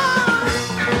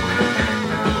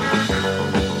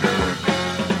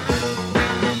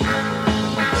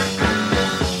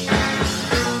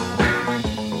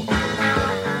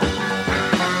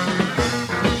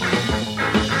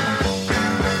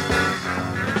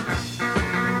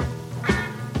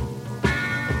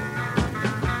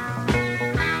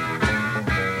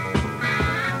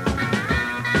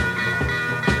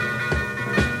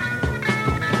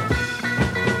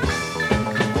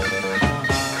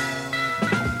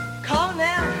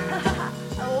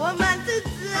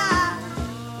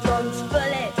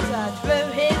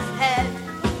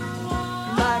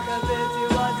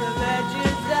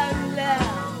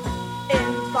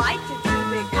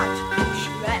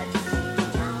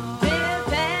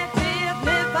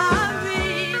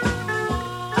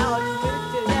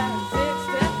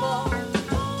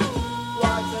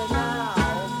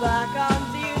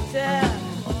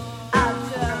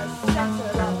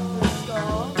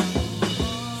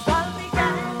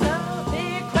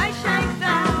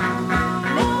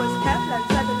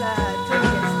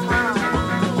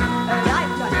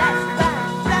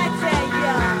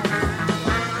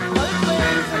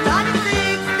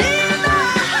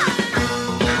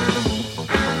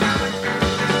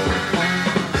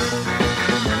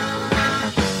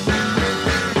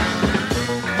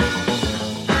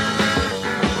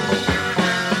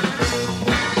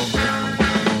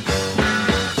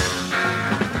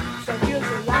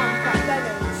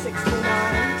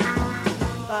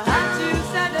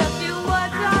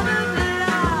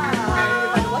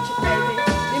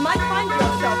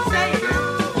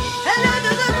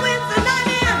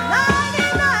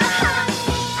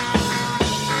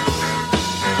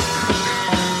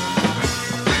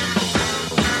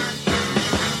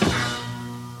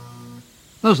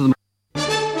Those are the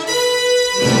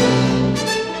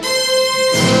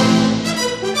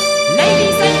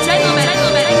Ladies and gentlemen,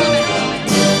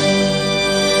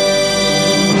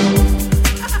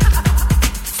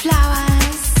 flowers. Flower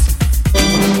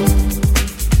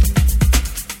power.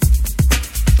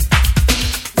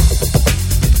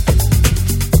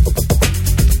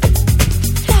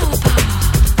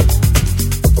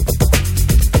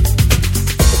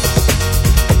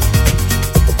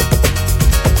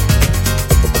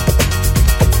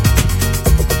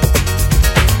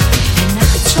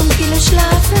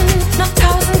 Noch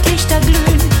 1000 Lichter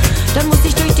glühen, dann muss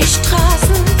ich durch die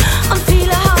Straßen und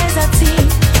viele Häuser ziehen.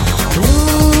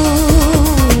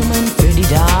 Blumen für die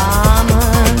Damen,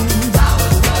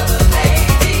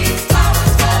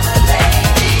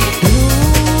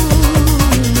 Blumen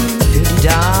für die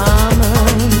Damen.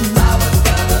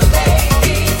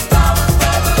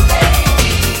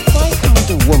 Why can't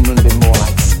a woman be more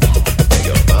like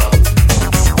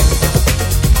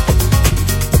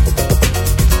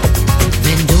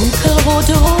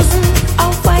Rote Rosen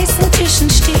auf weißen Tischen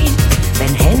stehen.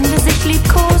 Wenn Hände sich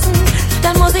liebkosen,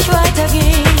 dann muss ich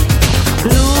weitergehen.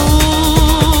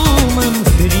 Blumen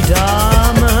für die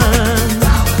Damen,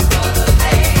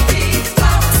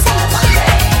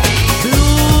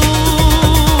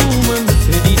 Blumen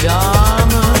für die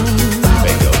Damen.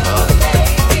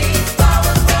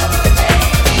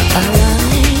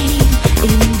 Allein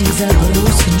in dieser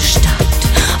großen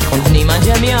Stadt und niemand,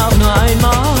 der mir auch nur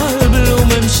einmal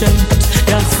Blumen schenkt.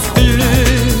 Das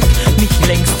Glück mich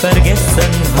längst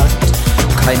vergessen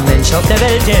hat. Kein Mensch auf der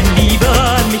Welt, der lieber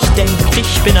an mich denkt,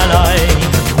 ich bin allein.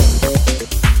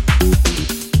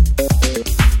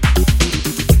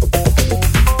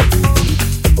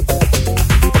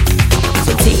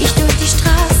 So zieh ich durch die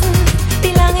Straßen,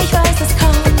 wie lange ich weiß es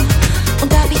kaum.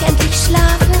 Und darf ich endlich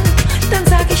schlafen, dann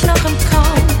sag ich noch im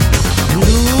Traum.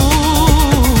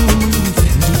 Blumen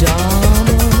für die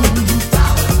Damen.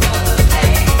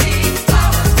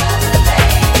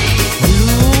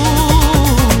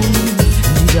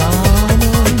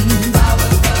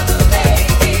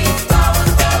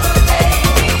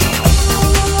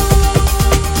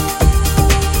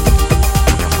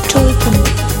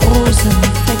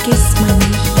 Vergiss man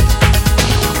nicht,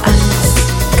 alles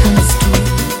kannst du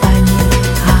bei mir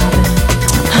haben.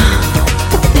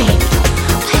 Oh baby,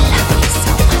 I love you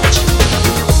so much.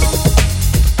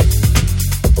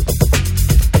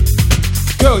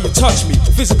 Girl, you touch me,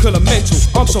 physical and mental.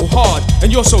 I'm so hard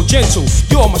and you're so gentle.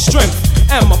 You're my strength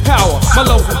and my power. My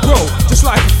love will grow just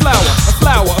like a flower. A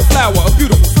flower, a flower, a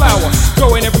beautiful flower.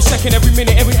 Growing every second, every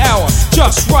minute, every hour.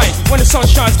 Just right, when the sun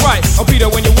shines bright, I'll be there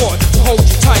when you want to hold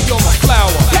you tight. You're my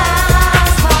flower.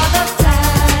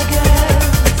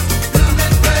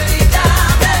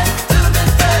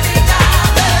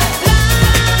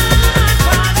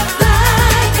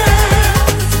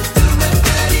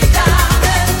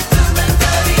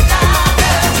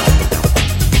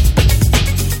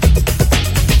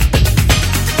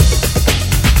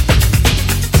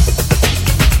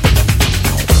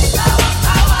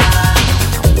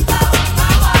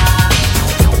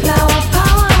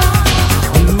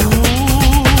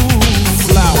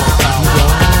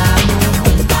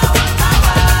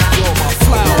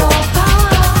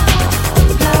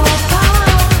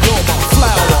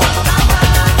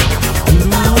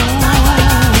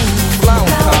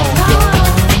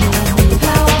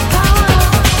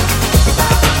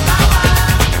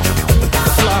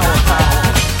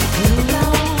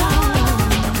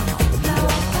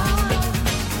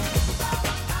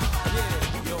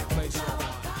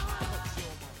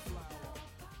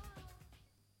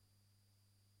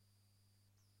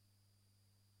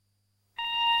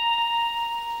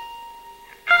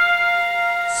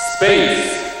 Space,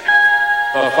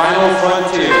 the final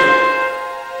frontier.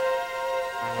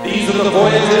 These are the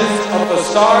voyages of the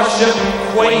starship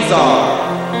Quasar.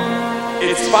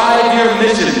 Its 5-year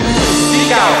mission to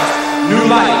seek out new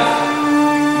life,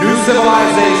 new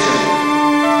civilization.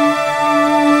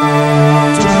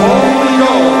 To boldly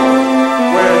go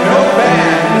where no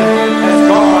band has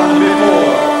gone before.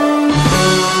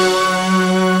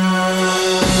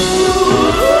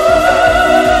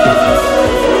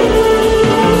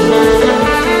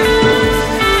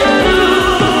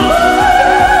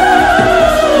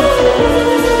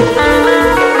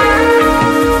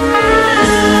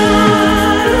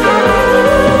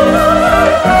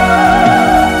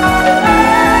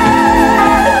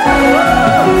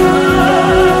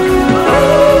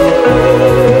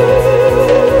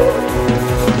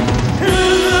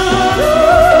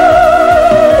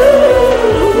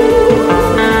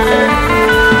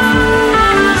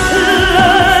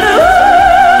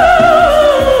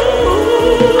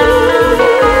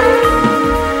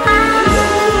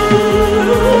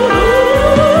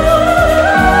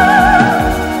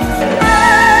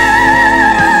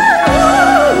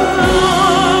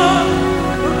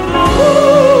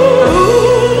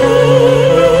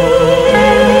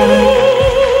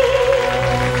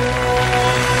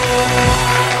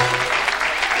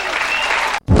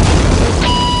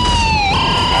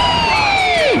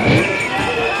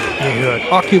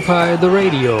 Occupy the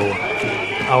Radio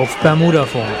auf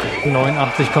Bermudafunk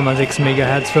 89,6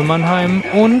 MHz für Mannheim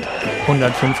und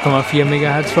 105,4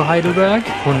 MHz für Heidelberg,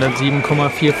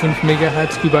 107,45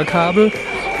 MHz über Kabel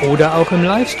oder auch im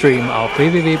Livestream auf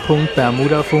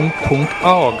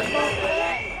www.bermudafunk.org.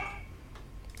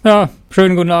 Ja,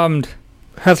 schönen guten Abend.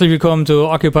 Herzlich willkommen zu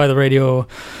Occupy the Radio.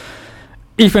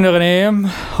 Ich bin der René,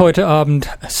 heute Abend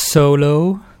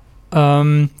solo.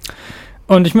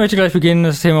 Und ich möchte gleich beginnen.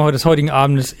 Das Thema des heutigen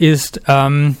Abends ist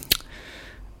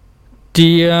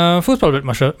die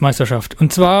Fußball-Weltmeisterschaft.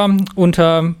 Und zwar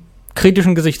unter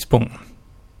kritischen Gesichtspunkten.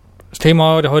 Das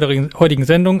Thema der heutigen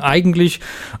Sendung eigentlich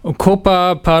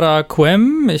Copa para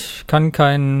quem. Ich kann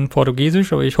kein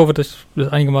Portugiesisch, aber ich hoffe, dass ich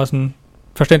das einigermaßen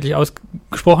verständlich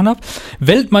ausgesprochen habe.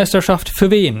 Weltmeisterschaft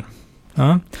für wen?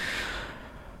 Ja.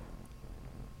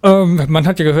 Man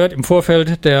hat ja gehört im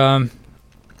Vorfeld der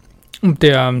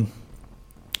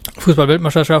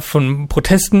Fußball-Weltmeisterschaft von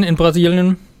Protesten in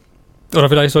Brasilien. Oder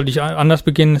vielleicht sollte ich anders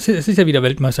beginnen. Es ist ja wieder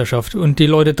Weltmeisterschaft und die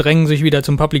Leute drängen sich wieder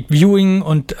zum Public Viewing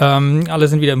und alle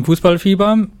sind wieder im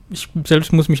Fußballfieber. Ich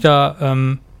selbst muss mich da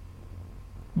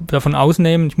davon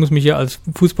ausnehmen. Ich muss mich hier als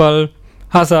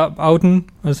Fußballhasser outen.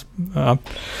 Das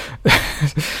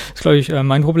ist, glaube ich,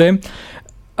 mein Problem.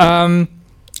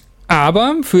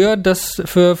 Aber für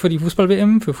die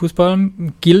Fußball-WM, für Fußball,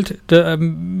 gilt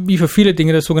wie für viele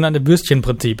Dinge das sogenannte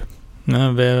Würstchenprinzip.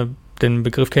 Ne, wer den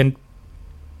Begriff kennt,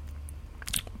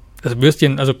 also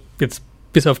Würstchen, also jetzt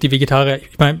bis auf die Vegetarier,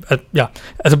 ich meine,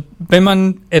 also wenn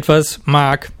man etwas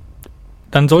mag,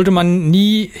 dann sollte man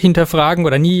nie hinterfragen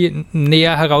oder nie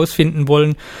näher herausfinden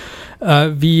wollen,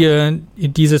 wie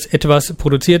dieses etwas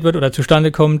produziert wird oder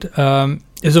zustande kommt,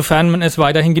 sofern man es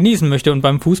weiterhin genießen möchte. Und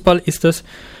beim Fußball ist das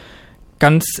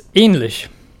ganz ähnlich.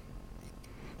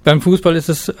 Beim Fußball ist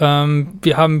es,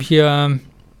 wir haben hier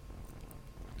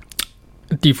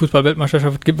die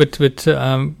Fußball-Weltmeisterschaft wird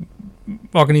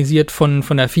organisiert von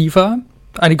der FIFA,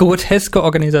 eine groteske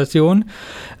Organisation,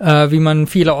 wie man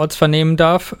vielerorts vernehmen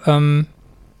darf.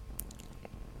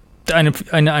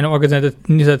 Eine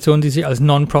Organisation, die sich als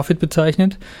Non-Profit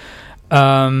bezeichnet,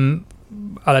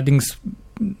 allerdings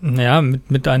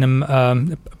mit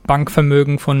einem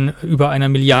Bankvermögen von über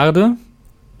 1 Milliarde.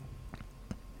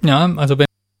 Ja, also wenn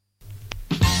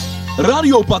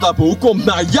Radio Patapoe komt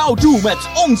naar jou toe met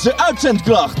onze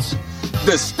uitzendkracht.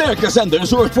 De sterke zender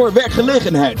zorgt voor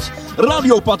werkgelegenheid.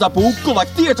 Radio Patapoe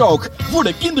collecteert ook voor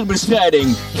de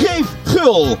kinderbestrijding. Geef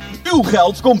gul. Uw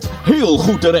geld komt heel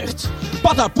goed terecht.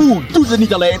 Patapoe doet het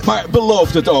niet alleen, maar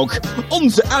belooft het ook.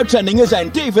 Onze uitzendingen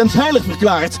zijn tevens heilig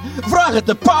verklaard. Vraag het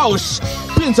de paus.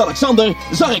 Prins Alexander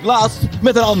zag ik laatst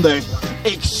met een ander.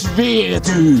 Ik zweer het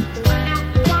u.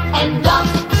 En dat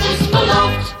is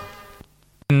beloofd.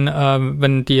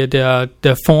 Wenn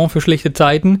der Fonds für schlechte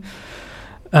Zeiten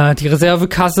die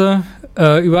Reservekasse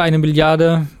über 1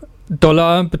 Milliarde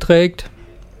Dollar beträgt,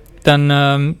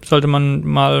 dann sollte man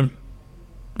mal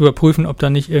überprüfen, ob da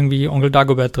nicht irgendwie Onkel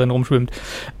Dagobert drin rumschwimmt.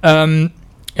 Ja.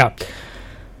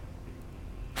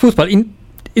 Fußball. In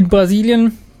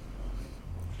Brasilien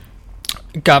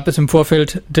gab es im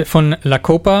Vorfeld von La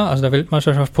Copa, also der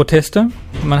Weltmeisterschaft, Proteste.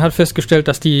 Man hat festgestellt,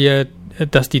 dass die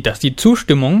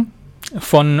Zustimmung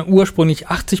von ursprünglich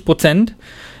 80%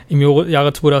 im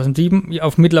Jahre 2007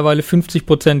 auf mittlerweile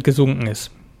 50% gesunken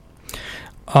ist.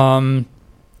 Ja,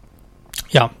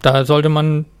 da sollte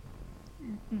man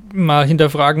mal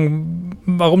hinterfragen,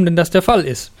 warum denn das der Fall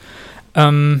ist.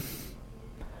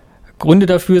 Gründe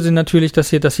dafür sind natürlich, dass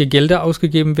hier Gelder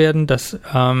ausgegeben werden, dass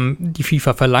die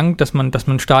FIFA verlangt, dass man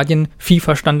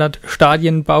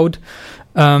FIFA-Standard-Stadien baut,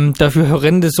 dafür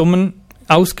horrende Summen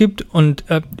ausgibt und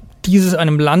dieses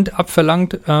einem Land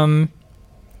abverlangt,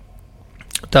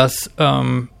 das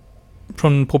schon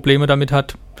Probleme damit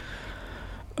hat,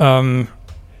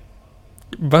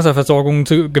 Wasserversorgung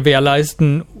zu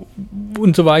gewährleisten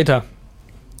und so weiter.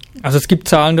 Also es gibt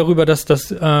Zahlen darüber, dass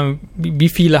wie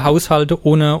viele Haushalte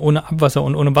ohne Abwasser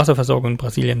und ohne Wasserversorgung in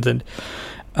Brasilien sind.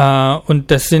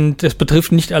 Und das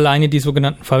betrifft nicht alleine die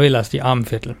sogenannten Favelas, die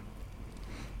Armenviertel.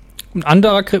 Ein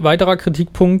weiterer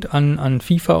Kritikpunkt an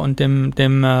FIFA und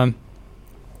dem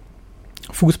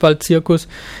Fußballzirkus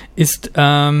ist,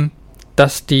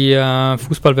 dass die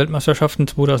Fußball-Weltmeisterschaften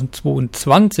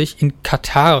 2022 in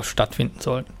Katar stattfinden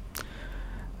sollen.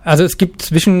 Also es gibt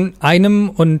zwischen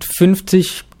 1 und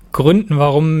 50 Gründen,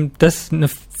 warum das eine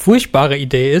furchtbare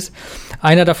Idee ist.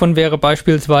 Einer davon wäre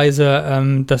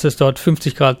beispielsweise, dass es dort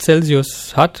 50 Grad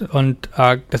Celsius hat und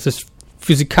dass es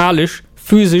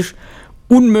physisch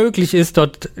unmöglich ist,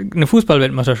 dort eine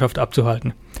Fußball-Weltmeisterschaft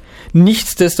abzuhalten.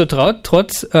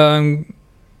 Nichtsdestotrotz hat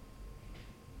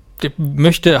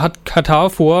Katar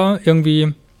vor,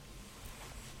 irgendwie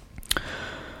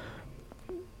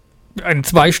eine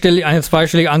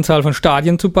zweistellige Anzahl von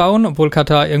Stadien zu bauen, obwohl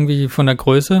Katar irgendwie von der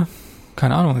Größe,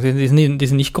 keine Ahnung, die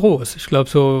sind nicht groß. Ich glaube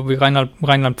so wie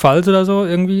Rheinland-Pfalz oder so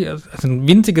irgendwie. Also ein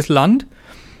winziges Land.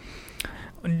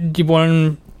 Die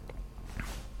wollen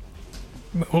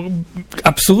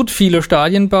absurd viele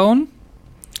Stadien bauen.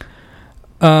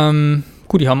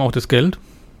 Gut, die haben auch das Geld.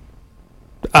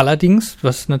 Allerdings,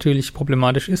 was natürlich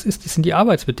problematisch ist, sind die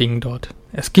Arbeitsbedingungen dort.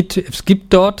 Es gibt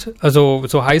dort, also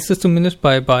so heißt es zumindest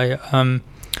bei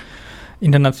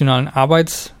internationalen oder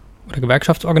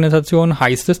Gewerkschaftsorganisationen,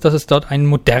 heißt es, dass es dort eine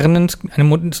moderne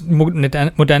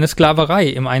Sklaverei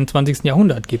im 21.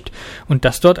 Jahrhundert gibt und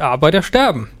dass dort Arbeiter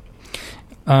sterben.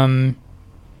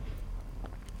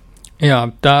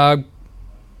 Ja, da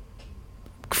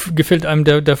gefällt einem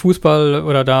der Fußball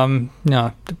oder da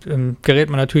gerät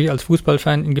man natürlich als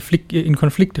Fußballfan in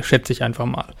Konflikte, schätze ich einfach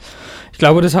mal. Ich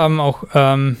glaube, das haben auch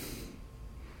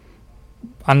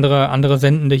andere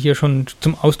Sendende hier schon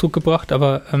zum Ausdruck gebracht,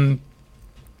 aber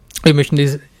ich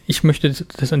möchte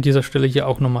das an dieser Stelle hier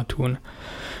auch nochmal tun.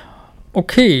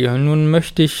 Okay, nun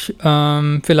möchte ich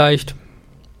vielleicht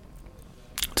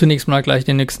zunächst mal gleich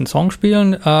den nächsten Song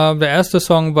spielen. Der erste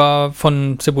Song war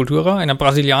von Sepultura, einer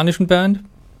brasilianischen Band.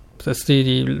 Das ist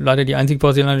leider die einzige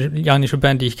brasilianische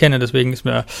Band, die ich kenne, deswegen ist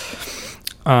mir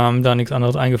da nichts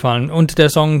anderes eingefallen. Und der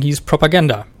Song hieß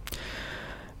Propaganda.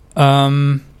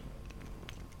 Als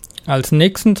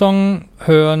nächsten Song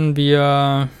hören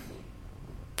wir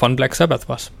von Black Sabbath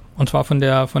was. Und zwar von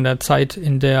der Zeit,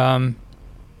 in der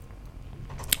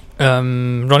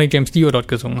Ronnie James Dio dort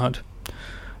gesungen hat.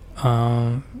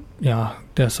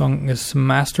 Der Song ist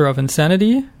Master of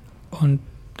Insanity und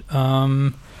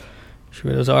ich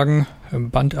würde sagen,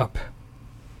 Band ab.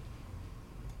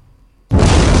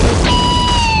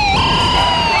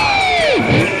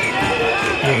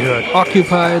 Ihr hört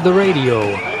Occupy the Radio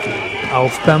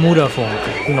auf Bermudafunk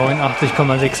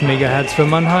 89,6 MHz für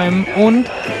Mannheim und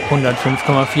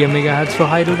 105,4 MHz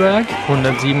für Heidelberg,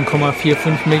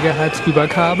 107,45 MHz über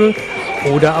Kabel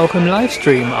oder auch im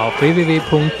Livestream auf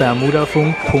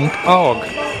www.bermudafunk.org.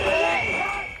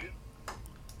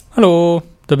 Hallo,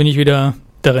 da bin ich wieder,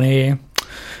 der René.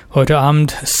 Heute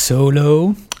Abend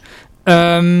solo.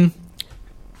 Occupy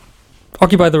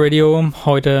the Radio.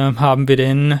 Heute haben wir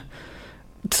den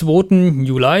 2.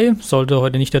 Juli. Sollte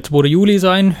heute nicht der 2. Juli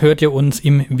sein, hört ihr uns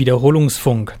im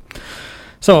Wiederholungsfunk.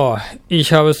 So,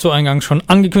 ich habe es zu Eingang schon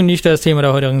angekündigt, das Thema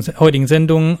der heutigen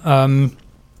Sendung.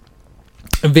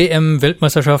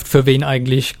 WM-Weltmeisterschaft für wen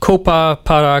eigentlich? Copa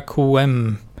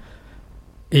Paraguay.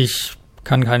 Ich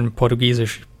kann kein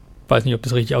Portugiesisch. Weiß nicht, ob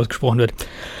das richtig ausgesprochen wird.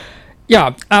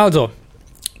 Ja, also,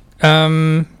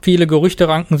 viele Gerüchte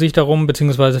ranken sich darum,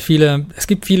 beziehungsweise es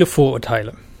gibt viele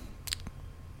Vorurteile.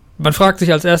 Man fragt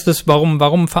sich als erstes,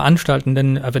 warum veranstalten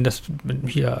denn,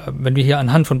 wenn wir hier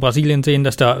anhand von Brasilien sehen,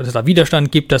 dass da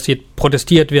Widerstand gibt, dass hier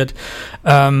protestiert wird,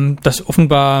 dass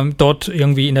offenbar dort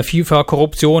irgendwie in der FIFA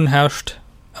Korruption herrscht.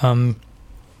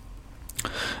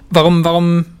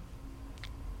 Warum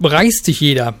reißt sich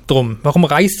jeder drum? Warum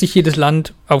reißt sich jedes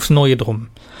Land aufs Neue drum?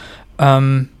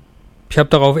 Ich habe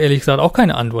darauf ehrlich gesagt auch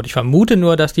keine Antwort. Ich vermute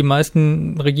nur, dass die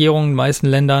meisten Regierungen, die meisten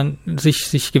Länder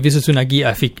sich gewisse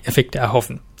Synergieeffekte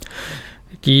erhoffen.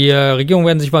 Die Regierungen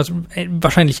werden sich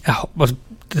wahrscheinlich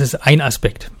das ist ein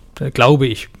Aspekt, glaube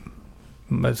ich.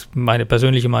 Das ist meine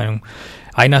persönliche Meinung.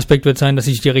 Ein Aspekt wird sein, dass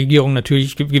sich die Regierung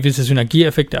natürlich gewisse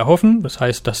Synergieeffekte erhoffen. Das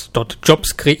heißt, dass dort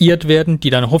Jobs kreiert werden, die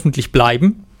dann hoffentlich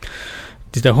bleiben,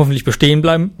 die da hoffentlich bestehen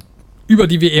bleiben, über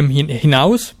die WM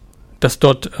hinaus, dass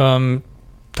dort,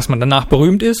 dass man danach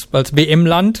berühmt ist als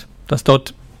WM-Land, dass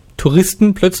dort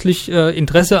Touristen plötzlich ihre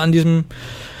Interesse an diesem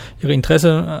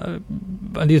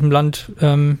Land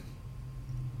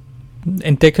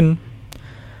entdecken.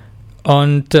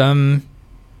 Und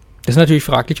das ist natürlich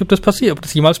fraglich, ob das passiert, ob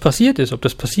das jemals passiert ist, ob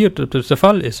das der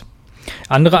Fall ist.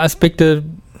 Andere Aspekte,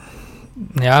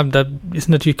 ja, da ist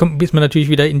man natürlich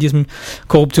wieder in diesem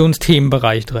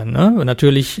Korruptionsthemenbereich drin, ne? Und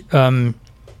natürlich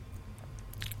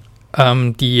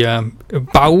die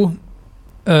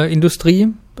Bauindustrie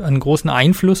einen großen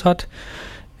Einfluss hat,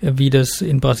 wie das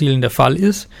in Brasilien der Fall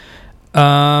ist,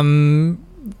 einen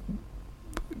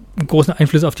großen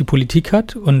Einfluss auf die Politik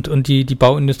hat und die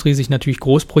Bauindustrie sich natürlich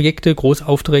Großprojekte,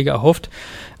 Großaufträge erhofft,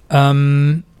 wird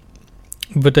da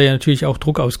ja natürlich auch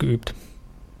Druck ausgeübt.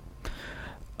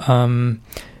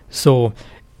 So.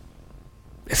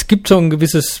 Es gibt so ein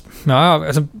gewisses, ja,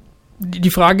 also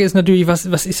die Frage ist natürlich, was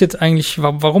ist jetzt eigentlich,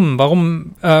 warum,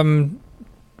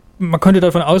 man könnte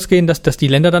davon ausgehen, dass die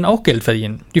Länder dann auch Geld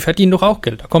verdienen. Die verdienen doch auch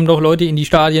Geld. Da kommen doch Leute in die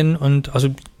Stadien und also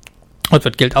dort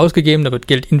wird Geld ausgegeben, da wird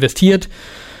Geld investiert,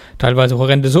 teilweise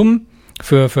horrende Summen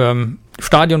für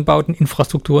Stadionbauten,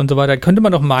 Infrastruktur und so weiter. Da könnte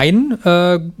man doch meinen,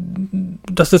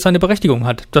 dass das seine Berechtigung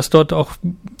hat, dass dort auch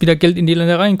wieder Geld in die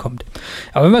Länder reinkommt.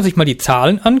 Aber wenn man sich mal die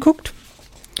Zahlen anguckt,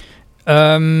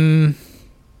 dann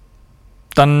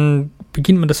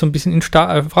beginnt man das so ein bisschen in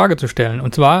Frage zu stellen.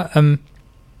 Und zwar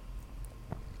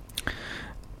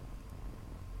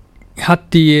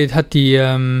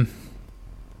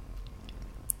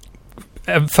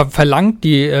verlangt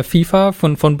die FIFA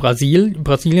von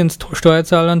Brasiliens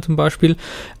Steuerzahlern zum Beispiel,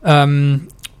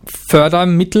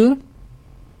 Fördermittel,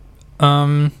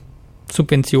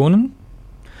 Subventionen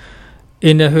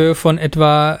in der Höhe von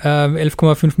etwa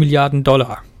 11,5 Milliarden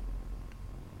 $.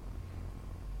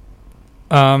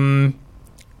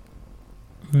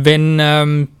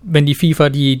 Wenn die FIFA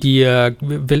die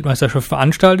Weltmeisterschaft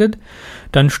veranstaltet,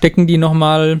 dann stecken die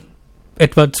nochmal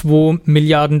etwa 2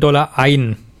 Milliarden $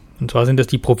 ein. Und zwar sind das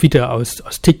die Profite aus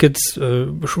Tickets,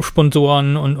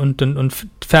 Sponsoren und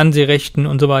Fernsehrechten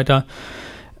und so weiter.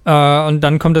 Und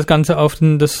dann kommt das Ganze auf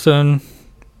das auf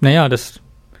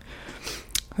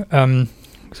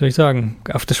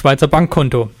das Schweizer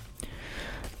Bankkonto.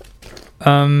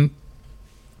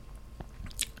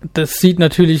 Das sieht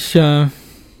natürlich, ist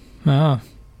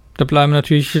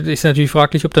natürlich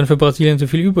fraglich, ob dann für Brasilien so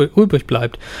viel übrig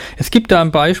bleibt. Es gibt da ein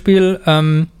Beispiel,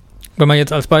 wenn man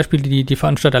jetzt als Beispiel die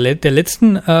Veranstalter der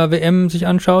letzten WM sich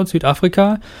anschaut,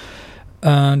 Südafrika,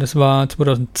 das war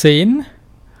 2010.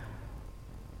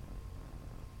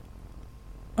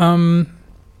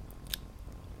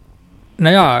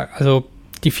 Also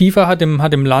die FIFA hat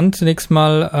im Land zunächst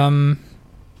mal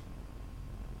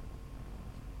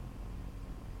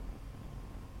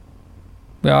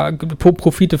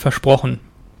Profite versprochen.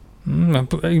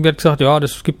 Wird gesagt, ja,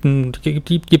 das gibt einen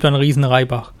riesen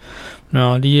Reibach.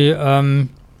 Ja,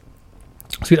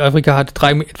 Südafrika hat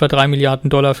etwa 3 Milliarden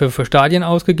 $ für Stadien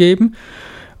ausgegeben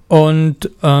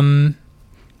und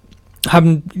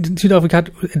Südafrika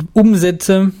hat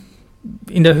Umsätze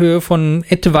in der Höhe von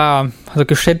etwa, also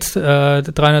geschätzt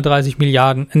 330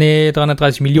 Millionen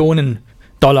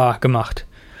 $ gemacht.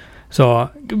 So,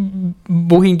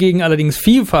 wohingegen allerdings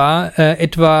FIFA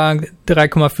etwa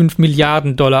 3,5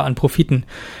 Milliarden $ an Profiten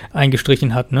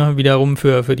eingestrichen hat, ne? Wiederum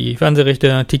für die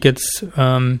Fernsehrechte, Tickets,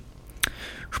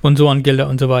 Sponsorengelder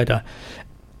und so weiter.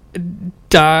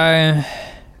 Da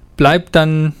bleibt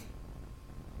dann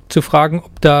zu fragen,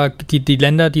 ob da die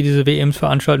Länder, die diese WMs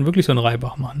veranstalten, wirklich so einen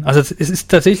Reibach machen. Also es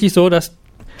ist tatsächlich so, dass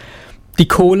die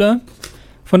Kohle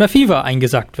von der FIFA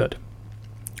eingesackt wird.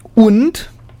 Und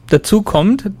dazu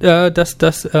kommt, dass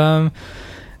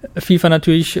FIFA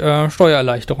natürlich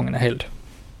Steuererleichterungen erhält.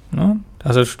 Ne?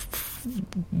 Also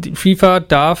die FIFA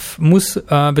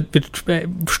wird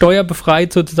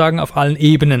steuerbefreit sozusagen auf allen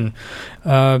Ebenen.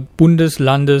 Bundes-,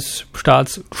 Landes-,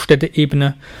 Staats-,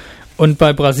 Städteebene. Und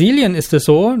bei Brasilien ist es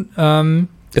so,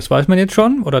 das weiß man jetzt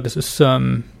schon, oder das ist hat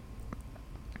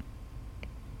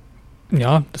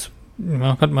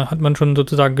man schon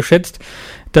sozusagen geschätzt,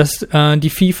 dass die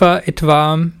FIFA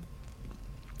etwa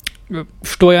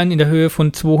Steuern in der Höhe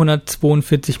von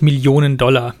 242 Millionen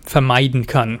 $ vermeiden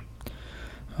kann.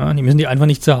 Ja, die müssen die einfach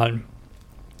nicht zahlen.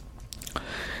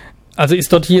 Also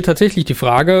ist dort hier tatsächlich die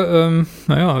Frage,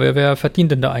 wer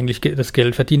verdient denn da eigentlich das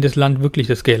Geld? Verdient das Land wirklich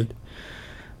das Geld?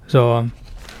 So.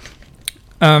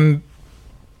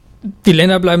 die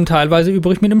Länder bleiben teilweise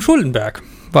übrig mit dem Schuldenberg,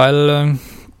 weil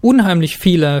unheimlich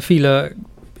viele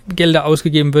Gelder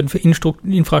ausgegeben werden für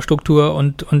Infrastruktur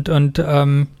und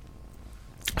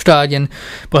Stadien.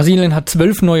 Brasilien hat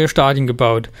 12 neue Stadien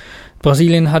gebaut.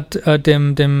 Brasilien hat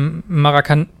dem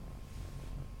Maracanã,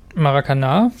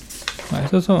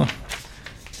 heißt das so?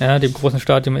 Ja, dem großen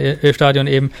Stadion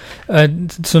eben,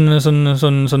 so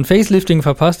ein Facelifting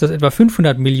verpasst, das etwa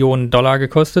 $500 Millionen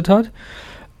gekostet hat.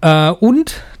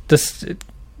 Und das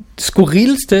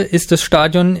skurrilste ist das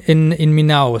Stadion in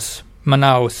Manaus.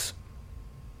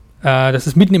 Das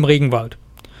ist mitten im Regenwald.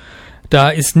 Da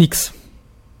ist nichts.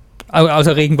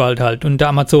 Außer Regenwald halt und der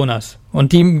Amazonas.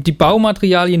 Und die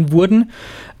Baumaterialien wurden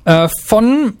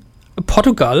von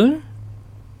Portugal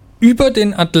über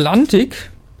den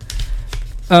Atlantik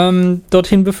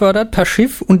dorthin befördert, per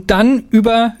Schiff und dann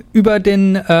über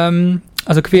den,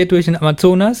 also quer durch den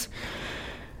Amazonas,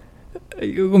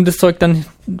 um das Zeug dann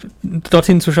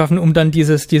dorthin zu schaffen, um dann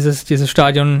dieses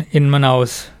Stadion in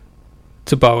Manaus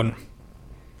zu bauen.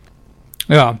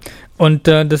 Ja, und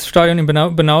das Stadion in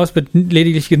Manaus wird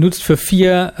lediglich genutzt für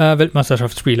 4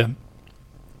 Weltmeisterschaftsspiele.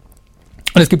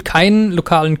 Und es gibt keinen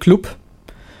lokalen Club,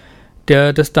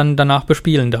 der das dann danach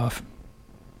bespielen darf.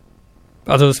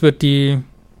 Also es wird das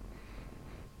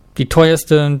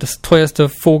teuerste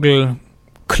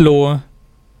Vogelklo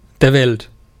der Welt.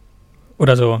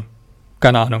 Oder so.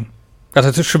 Keine Ahnung. Also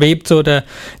es schwebt so die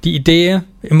Idee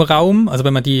im Raum, also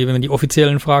wenn man die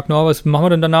Offiziellen fragt, was machen wir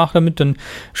denn danach damit, dann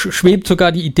schwebt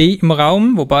sogar die Idee im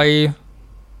Raum, wobei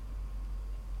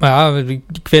ja, die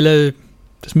Quelle,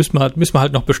 das müssen wir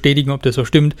halt noch bestätigen, ob das so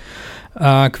stimmt.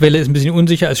 Quelle ist ein bisschen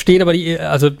unsicher. Es steht aber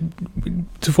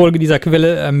zufolge dieser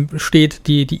Quelle steht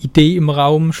die Idee im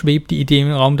Raum, schwebt die Idee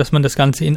im Raum, dass man das Ganze in